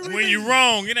you. When you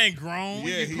wrong, it ain't grown.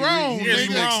 Yeah, he grown, he nigga. remixed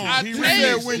it. I He tell He you.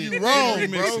 said remixed when it. you wrong, He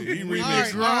bro. remixed it. He All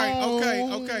remixed right,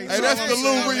 it. okay. Hey, that's the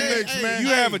Lou remix, hey, man. You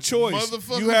have a choice.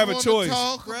 Motherfuckers You have a wanna choice.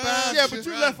 talk about Yeah, but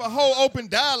you left a whole open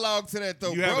dialogue to that,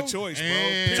 though, You bro. have a choice, bro.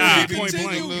 And Nah. Period, point Continue.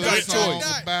 blank. You Let's got a choice.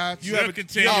 talk about You have a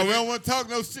continue. No, we don't want to talk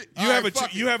no shit. You All have right, a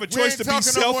fuck you it. have a We choice ain't to be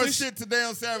talking no more selfish. shit today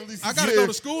on Savage I gotta go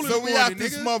to school in so the we morning, out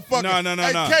this nigga. motherfucker. No.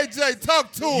 Hey, KJ,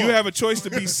 talk to him. You have a choice to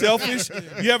be selfish.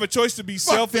 You have a choice to be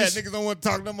Fuck that. selfish. Niggas don't want to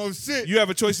talk no more shit. You have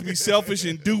a choice to be selfish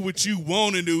and do what you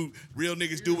want to do. Real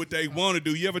niggas do what they want to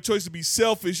do. You have a choice to be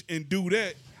selfish and do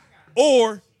that,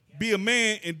 or be a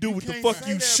man and do what the can't fuck say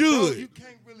you that, bro. should. You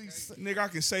can't really say. Nigga, I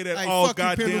can say that Hey, all fuck you,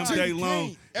 goddamn Pendleton. day You long.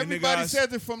 can't. And Everybody nigga,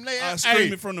 says it from their I ass.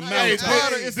 scream it from the Hey,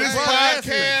 mountains. it's This a broad aspect,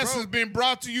 podcast bro. has been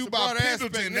brought to you by broad aspect,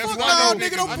 Pendleton. nigga. That's Fuck why no, I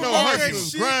nigga, don't I know promote that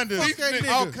hustlers, shit. grinders, Fuck that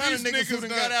all nigga. kind of These niggas who niggas done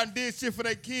done- got out and did shit for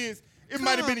their kids. It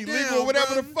might have been Calm illegal down, or whatever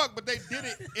brother. the fuck, but they did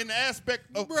it in the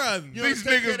aspect of Brother. you know, These to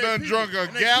take care niggas of their done people drunk a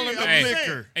and their gallon kids. of I'm liquor.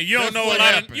 saying. And you don't That's know a what lot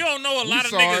of happened. you don't know a We lot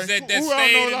of sorry. niggas that Who I don't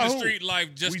stayed know in about the who? street life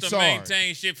just We to sorry.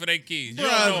 maintain shit for their kids. You Bruh, don't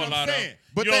know a that's lot what of I'm them. saying.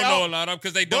 But You they don't know all- a lot of them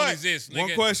because they don't but- exist. One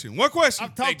Nigga. question. One question.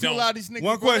 I've talked to a don't. lot of these niggas.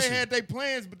 One bro, question. They had their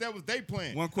plans, but that was their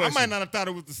plan. One I question. might not have thought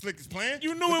it was the slickest plan.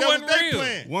 You knew but it that wasn't was their real.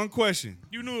 plan. One question.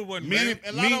 You knew it wasn't Me- real.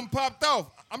 And a lot of them popped off.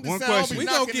 I'm just One saying, I don't question. be We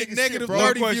gonna knocking get niggas negative shit, bro.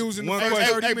 30 One views in the question. first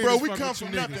Hey, 30 hey, minutes. bro, we fucking come with you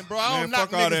from niggas. nothing, bro. I Man, don't knock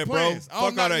fuck all that, niggas' bro. plans. I don't Fuck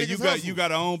all knock that. niggas' hustle. You got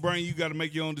your own brain. You got to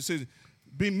make your own decision.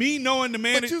 Be me knowing the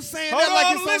man. But you saying Hold that like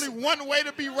on, it's listen. only one way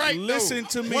to be right. though. Listen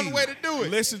to me. One way to do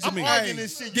it. Listen to I'm me. arguing Hey,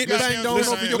 this shit. get you the goddamn thing done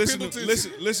listen, over your listen,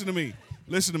 Pendletons. listen to me.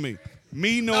 Listen to me.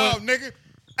 Me No, knowing. nigga.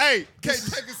 Hey, take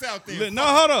us out there. No,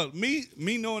 hold up. Me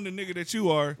knowing the nigga that you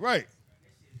are. Right.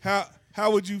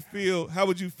 How would you feel? How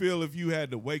would you feel if you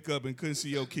had to wake up and couldn't see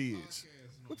your kids?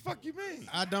 What the fuck you mean?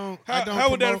 I don't How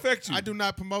would that promote- affect you? I do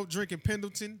not promote drinking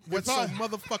Pendleton If I- whatsoever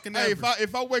motherfucking Hey, ever.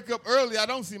 if I wake up early, I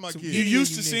don't see my kids. You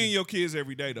used to nigga. seeing your kids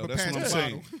every day though. But That's what I'm pass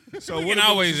saying. the So We what can if it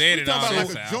always was- edit talking all about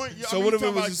this like a out. joint. So what if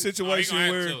it was a situation Oh, you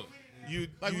gonna where have to. you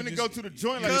Like when they just- go to the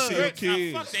joint, you like see your shit.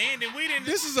 kids? Fuck the ending. We didn't.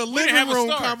 This is a we didn't living have a room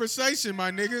start. conversation,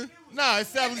 my nigga. Nah, it's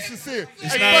sadly sincere.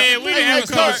 It's Hey, not- fuck- Yeah, we living didn't have room a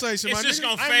start. conversation, It's my just nigga.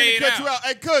 gonna I ain't fade gonna cut you out. out.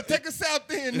 Hey, cuz, take us out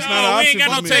then. It's No, not an we ain't got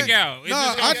no option for me. takeout. It's Nah,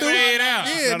 just gonna I do. fade out.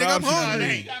 Yeah, It's not nigga, I'm an option for hungry.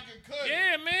 me.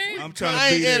 Yeah, man. I'm trying I to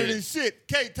ain't be there. editing shit.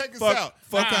 Kate, take us Fuck, out.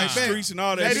 fuck Nah. these streets and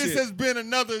all that Hey, this shit. has been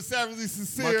another Savagely My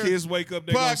Sincere kids wake up,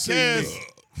 they gonna see me. podcast.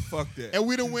 Fuck that. And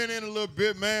we done went in a little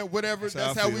bit, man. Whatever. That's how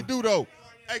That's I how feel. we do, though.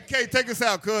 Hey, Kate, take us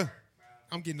out, cuz.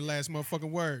 I'm getting the last motherfucking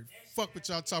word. Fuck what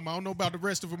y'all talking about. I don't know about the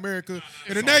rest of America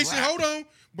and the nation. Hold on.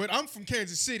 But I'm from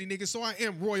Kansas City, nigga, so I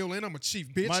am royal and I'm a chief,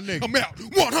 bitch. My nigga. I'm out.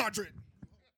 100.